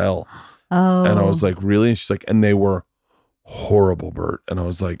let me tell. Oh. And I was like, "Really?" And she's like, "And they were horrible, Bert." And I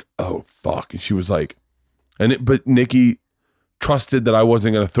was like, "Oh, fuck." And she was like, but Nikki trusted that I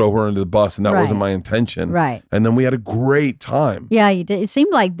wasn't going to throw her under the bus, and that wasn't my intention. Right. And then we had a great time. Yeah, you did. It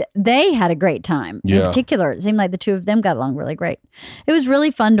seemed like they had a great time. In particular, it seemed like the two of them got along really great. It was really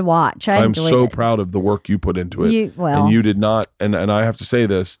fun to watch. I'm so proud of the work you put into it. And you did not, and I have to say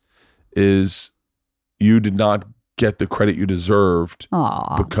this, is you did not get the credit you deserved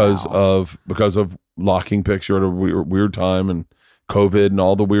because of locking picture at a weird time, and COVID and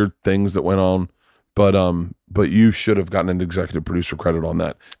all the weird things that went on. But you should have gotten an executive producer credit on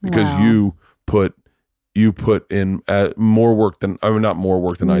that, because you put in more work than, not more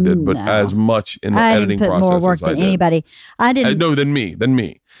work than I did, but as much in the editing process more work as I than did. Anybody. I didn't. No, than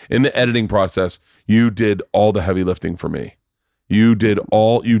me. In the editing process, you did all the heavy lifting for me. You did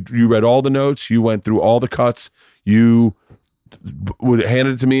all. You read all the notes. You went through all the cuts. You would hand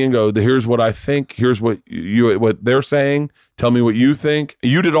it to me and go, "Here's what I think. Here's what they're saying. Tell me what you think."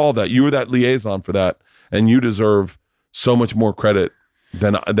 You did all that. You were that liaison for that, and you deserve so much more credit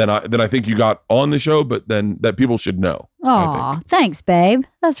than I think you got on the show, but then that people should know. Aw, thanks, babe.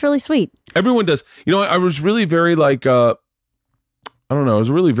 That's really sweet. Everyone does. I was really very I was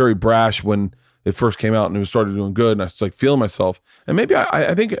really very brash when it first came out and it started doing good, and I was like feeling myself. And maybe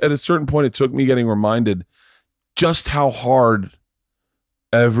I think at a certain point it took me getting reminded just how hard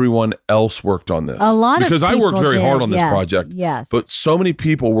everyone else worked on this. A lot because of I worked very hard on this project. Yes. But so many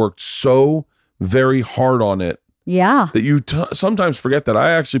people worked so very hard on it. Yeah. That you sometimes forget that.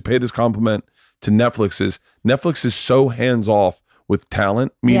 I actually pay this compliment to Netflix is so hands off with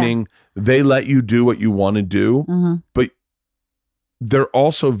talent, meaning they let you do what you want to do, but they're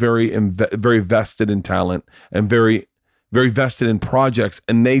also very vested in talent and very, very vested in projects,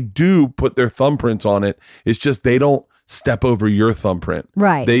 and they do put their thumbprints on it. It's just they don't step over your thumbprint.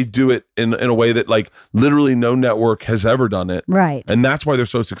 Right. They do it in a way that literally no network has ever done it. Right. And that's why they're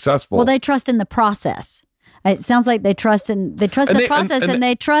so successful. Well, they trust in the process. It sounds like they trust the process, and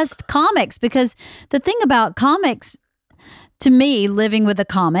they trust comics, because the thing about comics, to me, living with a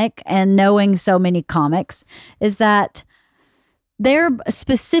comic and knowing so many comics, is that their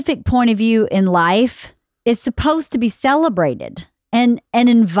specific point of view in life is supposed to be celebrated and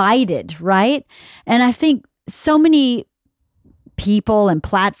invited, right? And I think so many people and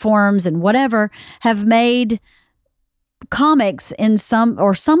platforms and whatever have made comics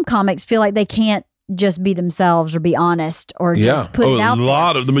some comics feel like they can't just be themselves or be honest or just put it out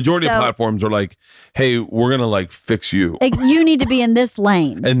there. The majority of platforms are like, "Hey, we're gonna fix you. You need to be in this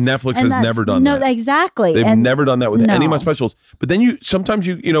lane." And Netflix has never done that. No, exactly. They've never done that with any of my specials. But then sometimes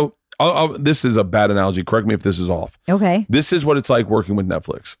this is a bad analogy. Correct me if this is off. Okay. This is what it's like working with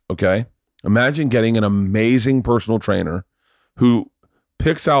Netflix. Okay. Imagine getting an amazing personal trainer who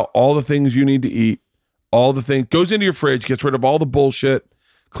picks out all the things you need to eat, all the things, goes into your fridge, gets rid of all the bullshit,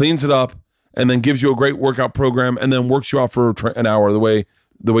 cleans it up, and then gives you a great workout program, and then works you out for an hour the way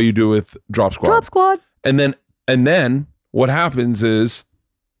you do with Drop Squad. Drop Squad. And then what happens is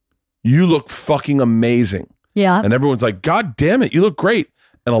you look fucking amazing. Yeah. And everyone's like, God damn it, you look great.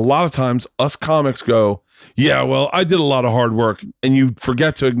 And a lot of times us comics go, yeah, well, I did a lot of hard work. And you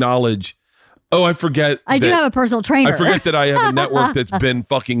forget to acknowledge, oh, I forget. I do have a personal trainer. I forget that I have a network that's been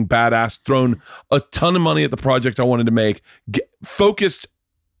fucking badass, thrown a ton of money at the project I wanted to make, focused,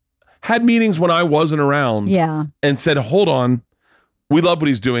 had meetings when I wasn't around. Yeah. And said, hold on, we love what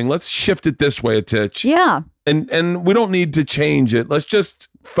he's doing. Let's shift it this way a titch. Yeah. And we don't need to change it. Let's just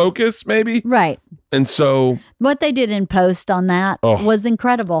focus maybe. Right. And so what they did in post on that was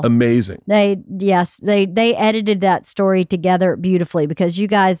incredible. Amazing. They edited that story together beautifully because you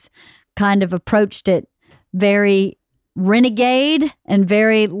guys kind of approached it very renegade and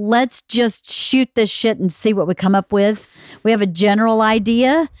very let's just shoot this shit and see what we come up with. We have a general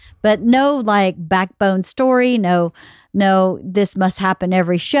idea, but no like backbone story, no this must happen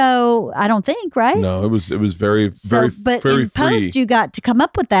every show. I don't think, right? No, it was very but very in free. post you got to come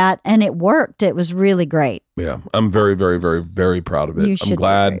up with that and it worked. It was really great. Yeah, I'm very very very very proud of it. You should I'm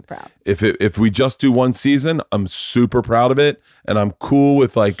glad be very proud. if we just do one season, I'm super proud of it and I'm cool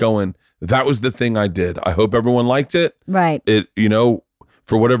with like going that was the thing I did. I hope everyone liked it. Right. It,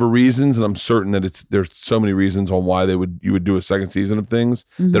 for whatever reasons, and I'm certain that there's so many reasons on why you would do a second season of things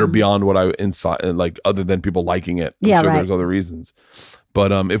that are beyond what I inside like other than people liking it. I'm sure there's other reasons.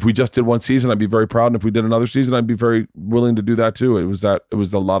 But if we just did one season, I'd be very proud. And if we did another season, I'd be very willing to do that too. It was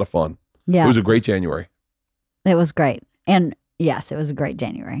a lot of fun. Yeah. It was a great January. It was great. And yes, it was a great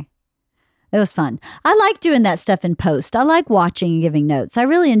January. It was fun. I like doing that stuff in post. I like watching and giving notes. I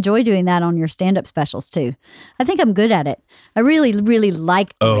really enjoy doing that on your stand-up specials too. I think I'm good at it. I really, really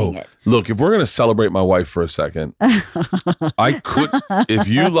like doing it. Look, if we're going to celebrate my wife for a second, I could, if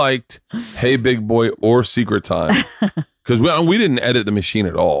you liked Hey Big Boy or Secret Time, because we didn't edit the machine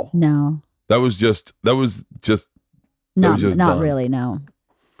at all. No. That was just not done. really, no.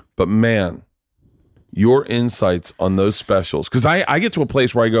 But man, your insights on those specials, because I get to a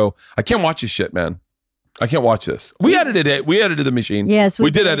place where I go, I can't watch this shit, man. I can't watch this. We edited it. We edited the machine. Yes,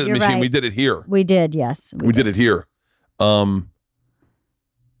 we did edit the You're machine. right. We did it here. We did, yes. We did it here.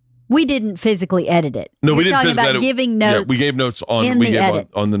 We didn't physically edit it. No, we You're didn't talking physically about edit. giving notes. Yeah, we gave notes on in the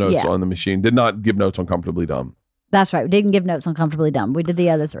edits. on the notes Yeah. on the machine. Did not give notes on Comfortably Dumb. That's right. We didn't give notes on Comfortably Dumb. We did the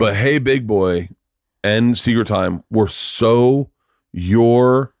other three. But Hey Big Boy and Secret Time were so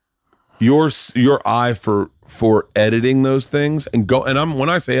your eye for editing those things and when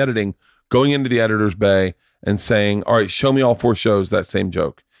I say editing, going into the editor's bay and saying, all right, show me all 4 shows that same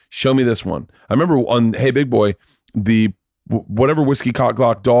joke. Show me this one. I remember on Hey Big Boy, the whatever Whiskey Cock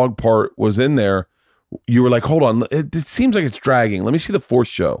Glock Dog part was in there. You were like, hold on, it seems like it's dragging. Let me see the 4th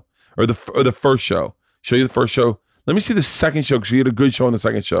show or the first show. Show you the first show. Let me see the second show because you had a good show on the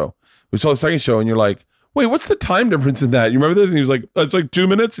second show. We saw the second show and you're like, wait, what's the time difference in that? You remember this? And he was like, it's like 2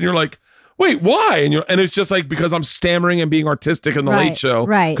 minutes. And you're like, wait, why? And it's just like, because I'm stammering and being artistic in the late show.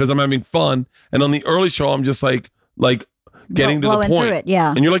 Right. Because I'm having fun. And on the early show, I'm just like getting to the point. Through it,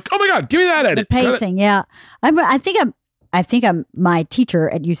 yeah. And you're like, oh my God, give me that edit. The pacing, yeah. I think I'm my teacher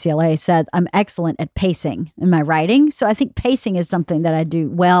at UCLA said I'm excellent at pacing in my writing. So I think pacing is something that I do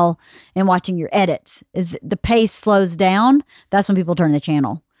well in watching your edits. Is the pace slows down, that's when people turn the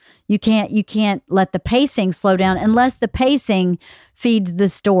channel. You can't let the pacing slow down unless the pacing feeds the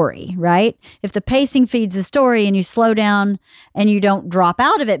story, right? If the pacing feeds the story and you slow down and you don't drop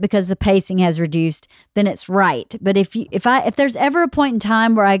out of it because the pacing has reduced, then it's right. But if there's ever a point in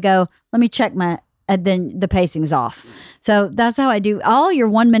time where I go, let me check then the pacing's off. So that's how I do all your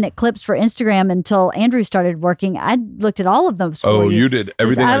 1-minute clips for Instagram until Andrew started working. I looked at all of them. Oh, you did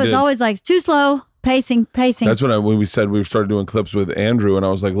everything I did. I was always like, too slow. Pacing. That's when we said we started doing clips with Andrew, and I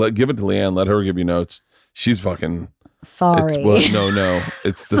was like, give it to Leanne. Let her give you notes. She's fucking... Sorry. No.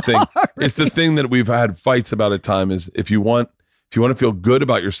 It's the thing. It's the thing that we've had fights about at time is if you want to feel good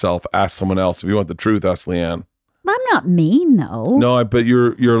about yourself, ask someone else. If you want the truth, ask Leanne. I'm not mean, though. No, but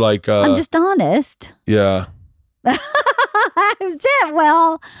you're like... I'm just honest. Yeah.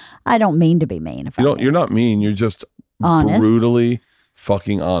 Well, I don't mean to be mean. You're not mean. You're just honest. Brutally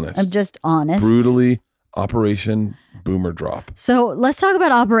fucking honest. I'm just honest. Brutally Operation Boomer Drop. So let's talk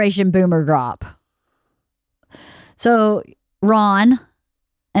about Operation Boomer Drop. So Ron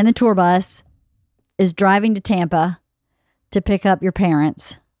and the tour bus is driving to Tampa to pick up your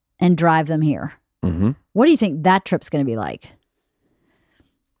parents and drive them here. Mm-hmm. What do you think that trip's going to be like?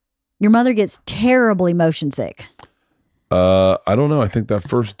 Your mother gets terribly motion sick. I don't know. I think that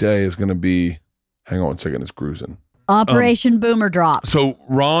first day is going to be. Hang on 1 second. It's cruising. Operation Boomer Drop. So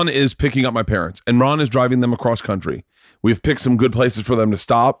Ron is picking up my parents, and Ron is driving them across country. We've picked some good places for them to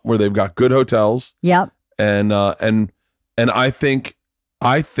stop, where they've got good hotels. Yep. And I think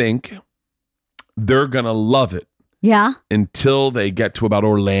they're gonna love it. Yeah. Until they get to about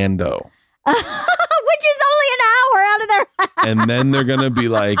Orlando. Which is only an hour out of their house. And then they're gonna be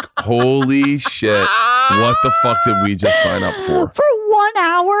like, holy shit, what the fuck did we just sign up for? For 1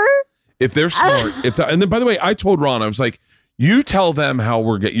 hour? If they're smart, and then by the way, I told Ron, I was like, you tell them how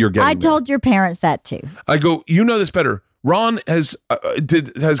you're getting. I told your parents that too. I go, you know this better. Ron has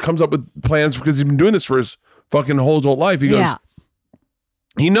comes up with plans because he's been doing this for his fucking whole adult life. He goes,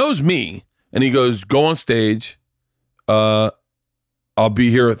 he knows me, and he goes, go on stage. I'll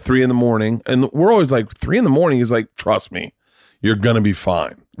be here at 3 a.m, and we're always like 3 a.m. He's like, trust me, you're gonna be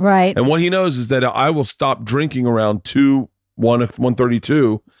fine. Right. And what he knows is that I will stop drinking around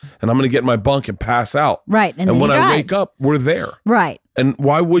 1:32, and I'm going to get in my bunk and pass out. Right. And when I wake up, we're there. Right. And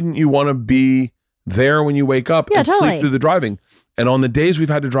why wouldn't you want to be there when you wake up and totally. sleep through the driving? And on the days we've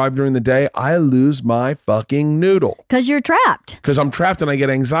had to drive during the day, I lose my fucking noodle. Because you're trapped. Because I'm trapped and I get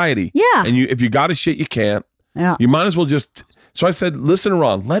anxiety. Yeah. And if you got to shit, you can't. Yeah. You might as well just. So I said, listen to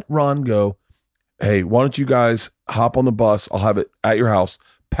Ron. Let Ron go. Hey, why don't you guys hop on the bus? I'll have it at your house.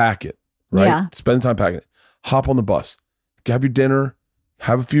 Pack it. Right. Yeah. Spend time packing it. Hop on the bus. Have your dinner.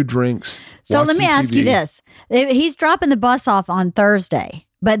 Have a few drinks. So let me ask you this. He's dropping the bus off on Thursday,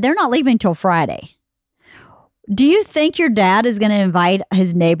 but they're not leaving till Friday. Do you think your dad is going to invite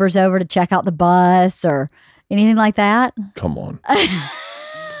his neighbors over to check out the bus or anything like that? Come on.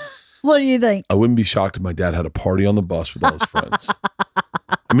 What do you think? I wouldn't be shocked if my dad had a party on the bus with all his friends.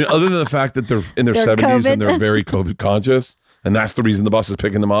 I mean, other than the fact that they're in their 70s COVID. and they're very COVID conscious, and that's the reason the bus is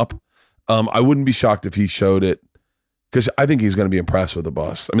picking them up. I wouldn't be shocked if he showed it. Because I think he's going to be impressed with the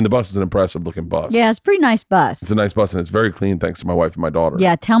bus. I mean, the bus is an impressive looking bus. Yeah, it's a pretty nice bus. It's a nice bus, and it's very clean thanks to my wife and my daughter.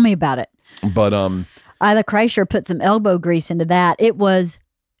 Yeah, tell me about it. But Isla Kreischer put some elbow grease into that. It was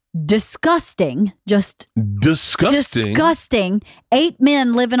disgusting. Just disgusting. 8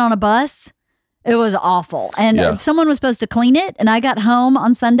 men living on a bus. It was awful. And someone was supposed to clean it, and I got home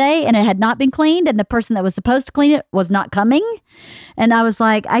on Sunday, and it had not been cleaned, and the person that was supposed to clean it was not coming. And I was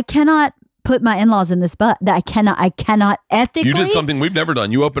like, I cannot put my in-laws in this butt. That I cannot ethically. You did something we've never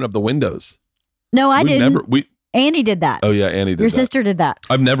done. You opened up the windows. No, I didn't. Never. Annie did that. Oh yeah, Annie did. Your sister did that.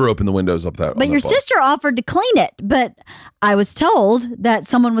 I've never opened the windows up that. But your sister offered to clean it. But I was told that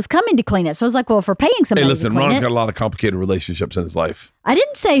someone was coming to clean it. So I was like, well, if we're paying somebody to clean Ron's it. got a lot of complicated relationships in his life. I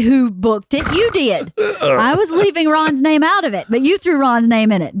didn't say who booked it. You did. I was leaving Ron's name out of it, but you threw Ron's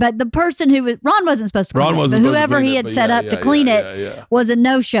name in it. But the person Ron wasn't supposed to clean it, but whoever he had set up to clean it was a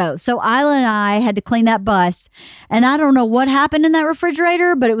no-show. So Isla and I had to clean that bus, and I don't know what happened in that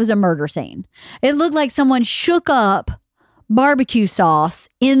refrigerator, but it was a murder scene. It looked like someone shook up barbecue sauce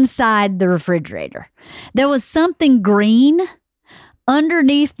inside the refrigerator. There was something green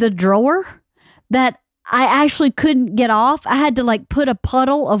underneath the drawer that I actually couldn't get off. I had to put a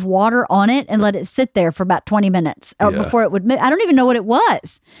puddle of water on it and let it sit there for about 20 minutes before it would move. I don't even know what it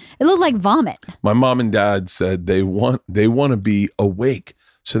was. It looked like vomit. My mom and dad said they want to be awake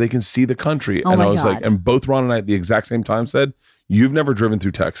so they can see the country. Oh and my I was God. like, and both Ron and I at the exact same time said, you've never driven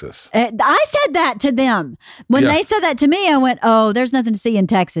through Texas. I said that to them. When they said that to me, I went, oh, there's nothing to see in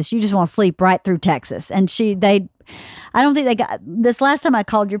Texas. You just want to sleep right through Texas. And I don't think they got, this last time I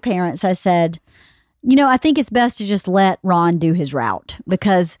called your parents, I said, I think it's best to just let Ron do his route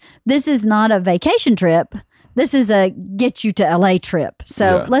because this is not a vacation trip. This is a get you to LA trip.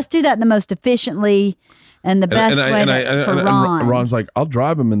 So let's do that the most efficiently and the best way for Ron. And Ron's like, I'll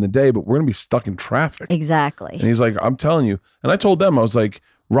drive him in the day, but we're going to be stuck in traffic. Exactly. And he's like, I'm telling you. And I told them, I was like,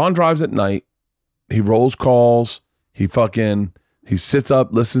 Ron drives at night. He rolls calls. He sits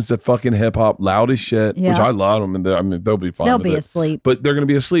up, listens to fucking hip hop, loud as shit, which I love them. And they'll be fine. They'll be asleep. But they're going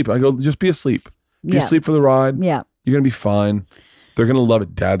to be asleep. I go, just be asleep. Be asleep for the ride. Yeah. You're going to be fine. They're going to love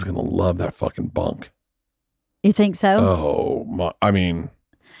it. Dad's going to love that fucking bunk. You think so? Oh, my. I mean.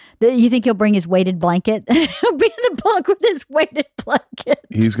 You think he'll bring his weighted blanket? He'll be in the bunk with his weighted blanket.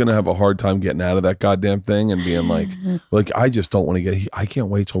 He's going to have a hard time getting out of that goddamn thing and being like, I just don't want to I can't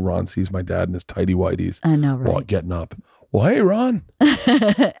wait till Ron sees my dad in his tighty whities. I know, right? While getting up. Well, hey, Ron.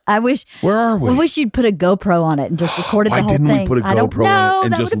 I wish. Where are we? I wish you'd put a GoPro on it and just recorded the whole thing. Why didn't we put a GoPro on it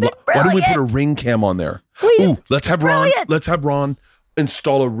and just why didn't we put a ring cam on there? Ooh, let's have Ron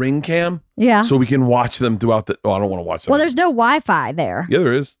install a ring cam. Yeah. So we can watch them throughout I don't want to watch them. Well, there's no Wi-Fi there. Yeah,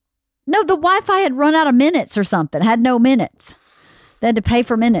 there is. No, the Wi-Fi had run out of minutes or something. Had no minutes. They had to pay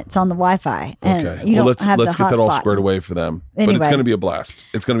for minutes on the Wi-Fi, and Okay. you don't let's have let's the get that all hotspot. squared away for them. But Anyway. it's going to be a blast.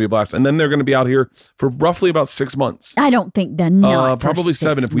 It's going to be a blast. And then they're going to be out here for roughly about 6 months. I don't think they're not. For Probably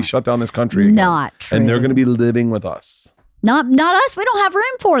 7 if we 6 shut down this country again. Not true. And they're going to be living with us. Not us. We don't have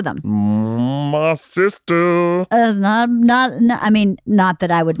room for them. My sister. I mean, not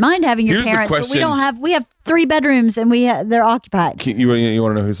that I would mind having your Here's the parents, but we question. don't have. We have 3 bedrooms and they're occupied. You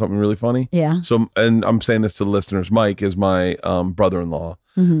want to know who's something really funny? Yeah. So, and I'm saying this to the listeners. Mike is my brother-in-law.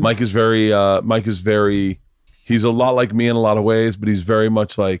 Mm-hmm. Mike is very. He's a lot like me in a lot of ways, but he's very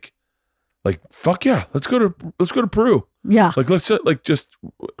much like fuck yeah, let's go to Peru. Yeah. Like let's just.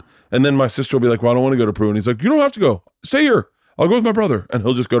 And then my sister will be like, well, I don't want to go to Peru, and he's like, you don't have to go. Stay here. I'll go with my brother, and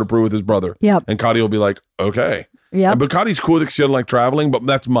he'll just go to Peru with his brother. Yep. And Cody will be like, okay. Yep. But Cody's cool because she doesn't like traveling, but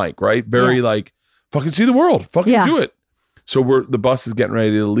that's Mike, right? Very like, fucking see the world, fucking Yeah. do it. So the bus is getting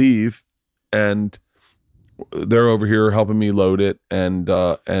ready to leave, and they're over here helping me load it and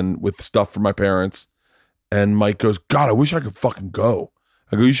with stuff for my parents. And Mike goes, God, I wish I could fucking go.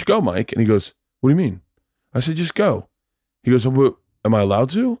 I go, you should go, Mike. And he goes, what do you mean? I said, just go. He goes, well, am I allowed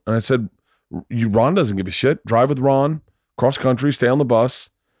to? And I said, Ron doesn't give a shit. Drive with Ron, cross country, stay on the bus,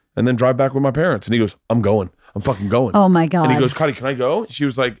 and then drive back with my parents. And he goes, I'm going. I'm fucking going. Oh my God. And he goes, Cody, can I go? She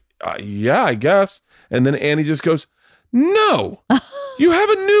was like, yeah, I guess. And then Annie just goes, no, you have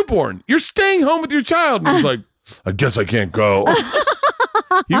a newborn. You're staying home with your child. And he's like, I guess I can't go.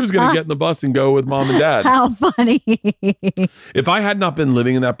 He was going to get in the bus and go with mom and dad. How funny. If I had not been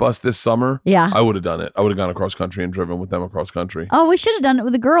living in that bus this summer, Yeah. I would have done it. I would have gone across country and driven with them across country. Oh, we should have done it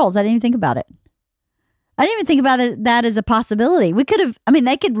with the girls. I didn't even think about it. I didn't even think about that as a possibility. We could have,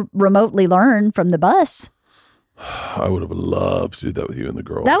 they could remotely learn from the bus. I would have loved to do that with you and the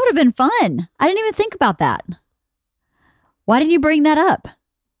girls. That would have been fun. I didn't even think about that. Why didn't you bring that up?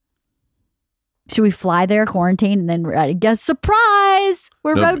 Should we fly there, quarantine, and then I guess surprise,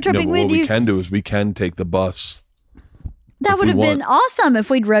 we're road tripping but with what you? we can do is we can take the bus. That if would we have been want. awesome if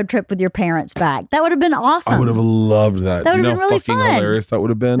we'd road trip with your parents back. That would have been awesome. I would have loved that. That You would have know been really how fucking fun. hilarious that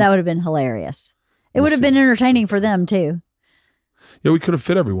would have been? That would have been hilarious. It We'll would have see. been entertaining for them too. Yeah, we could have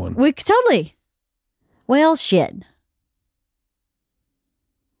fit everyone. We could totally. Well, shit.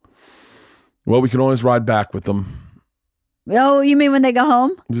 Well, we can always ride back with them. Oh, you mean when they go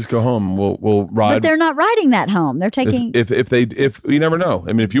home? Just go home. We'll ride. But they're not riding that home. They're taking. if you never know.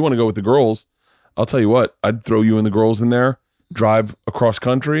 I mean, if you want to go with the girls, I'll tell you what. I'd throw you and the girls in there, drive across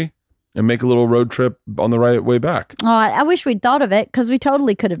country, and make a little road trip on the right way back. Oh, I wish we'd thought of it because we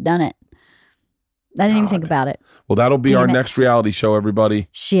totally could have done it. I didn't even think about it. Well, that'll be Damn our it. next reality show, everybody.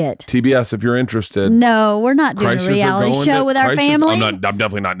 Shit. TBS, if you're interested. No, we're not doing Kreischers a are reality going show to- with our Kreischers- family. I'm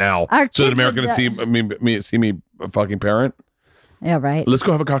definitely not now. Our So that kids America would- can see me a fucking parent. Yeah, right. Let's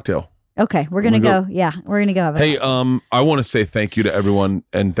go have a cocktail. Okay, we're gonna Wanna go. Yeah, we're gonna go have a Hey, I want to say thank you to everyone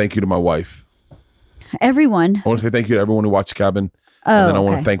and thank you to my wife. everyone. I want to say thank you to everyone who watched Cabin. Oh, And then I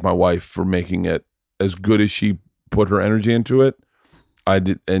want to okay. thank my wife for making it as good as she put her energy into it. I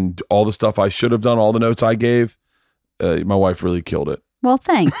did, and all the stuff I should have done, all the notes I gave, my wife really killed it. Well,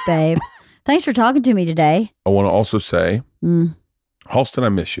 thanks, babe. Thanks for talking to me today. I want to also say, Mm. Halston, I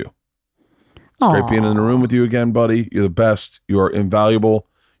miss you. It's great being in the room with you again, buddy. You're the best. You are invaluable.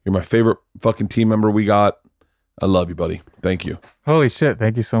 You're my favorite fucking team member we got. I love you, buddy. Thank you. Holy shit!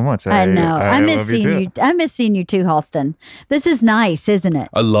 Thank you so much. I know. I miss love seeing too. you. I miss seeing you too, Halston. This is nice, isn't it?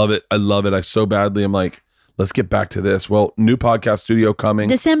 I love it. I love it. I so badly am like, let's get back to this. Well, new podcast studio coming.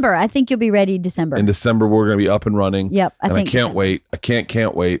 December. I think you'll be ready December. In December, we're going to be up and running. Yep, I and think I can't December. wait. I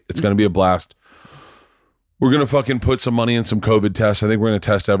can't wait. It's going to be a blast. We're going to fucking put some money in some COVID tests. I think we're going to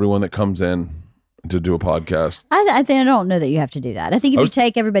test everyone that comes in to do a podcast. I don't know that you have to do that. I think if you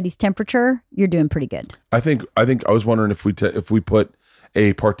take everybody's temperature, you're doing pretty good. I think I was wondering if we put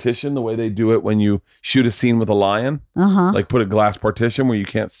a partition the way they do it when you shoot a scene with a lion, like put a glass partition where you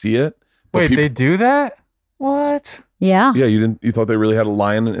can't see it. But Wait, they do that? What? Yeah. Yeah, you thought they really had a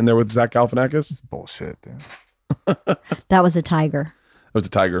lion in there with Zach Galifianakis? Bullshit, dude. That was a tiger. It was a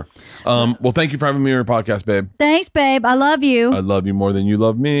tiger. Well, thank you for having me on your podcast, babe. Thanks, babe. I love you. I love you more than you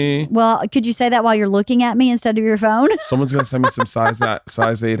love me. Well, could you say that while you're looking at me instead of your phone? Someone's gonna send me some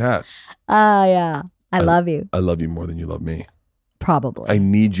size 8 hats. Yeah. I love you. I love you more than you love me. Probably. I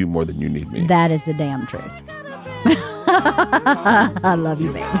need you more than you need me. That is the damn truth. I love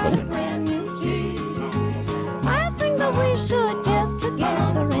you, babe.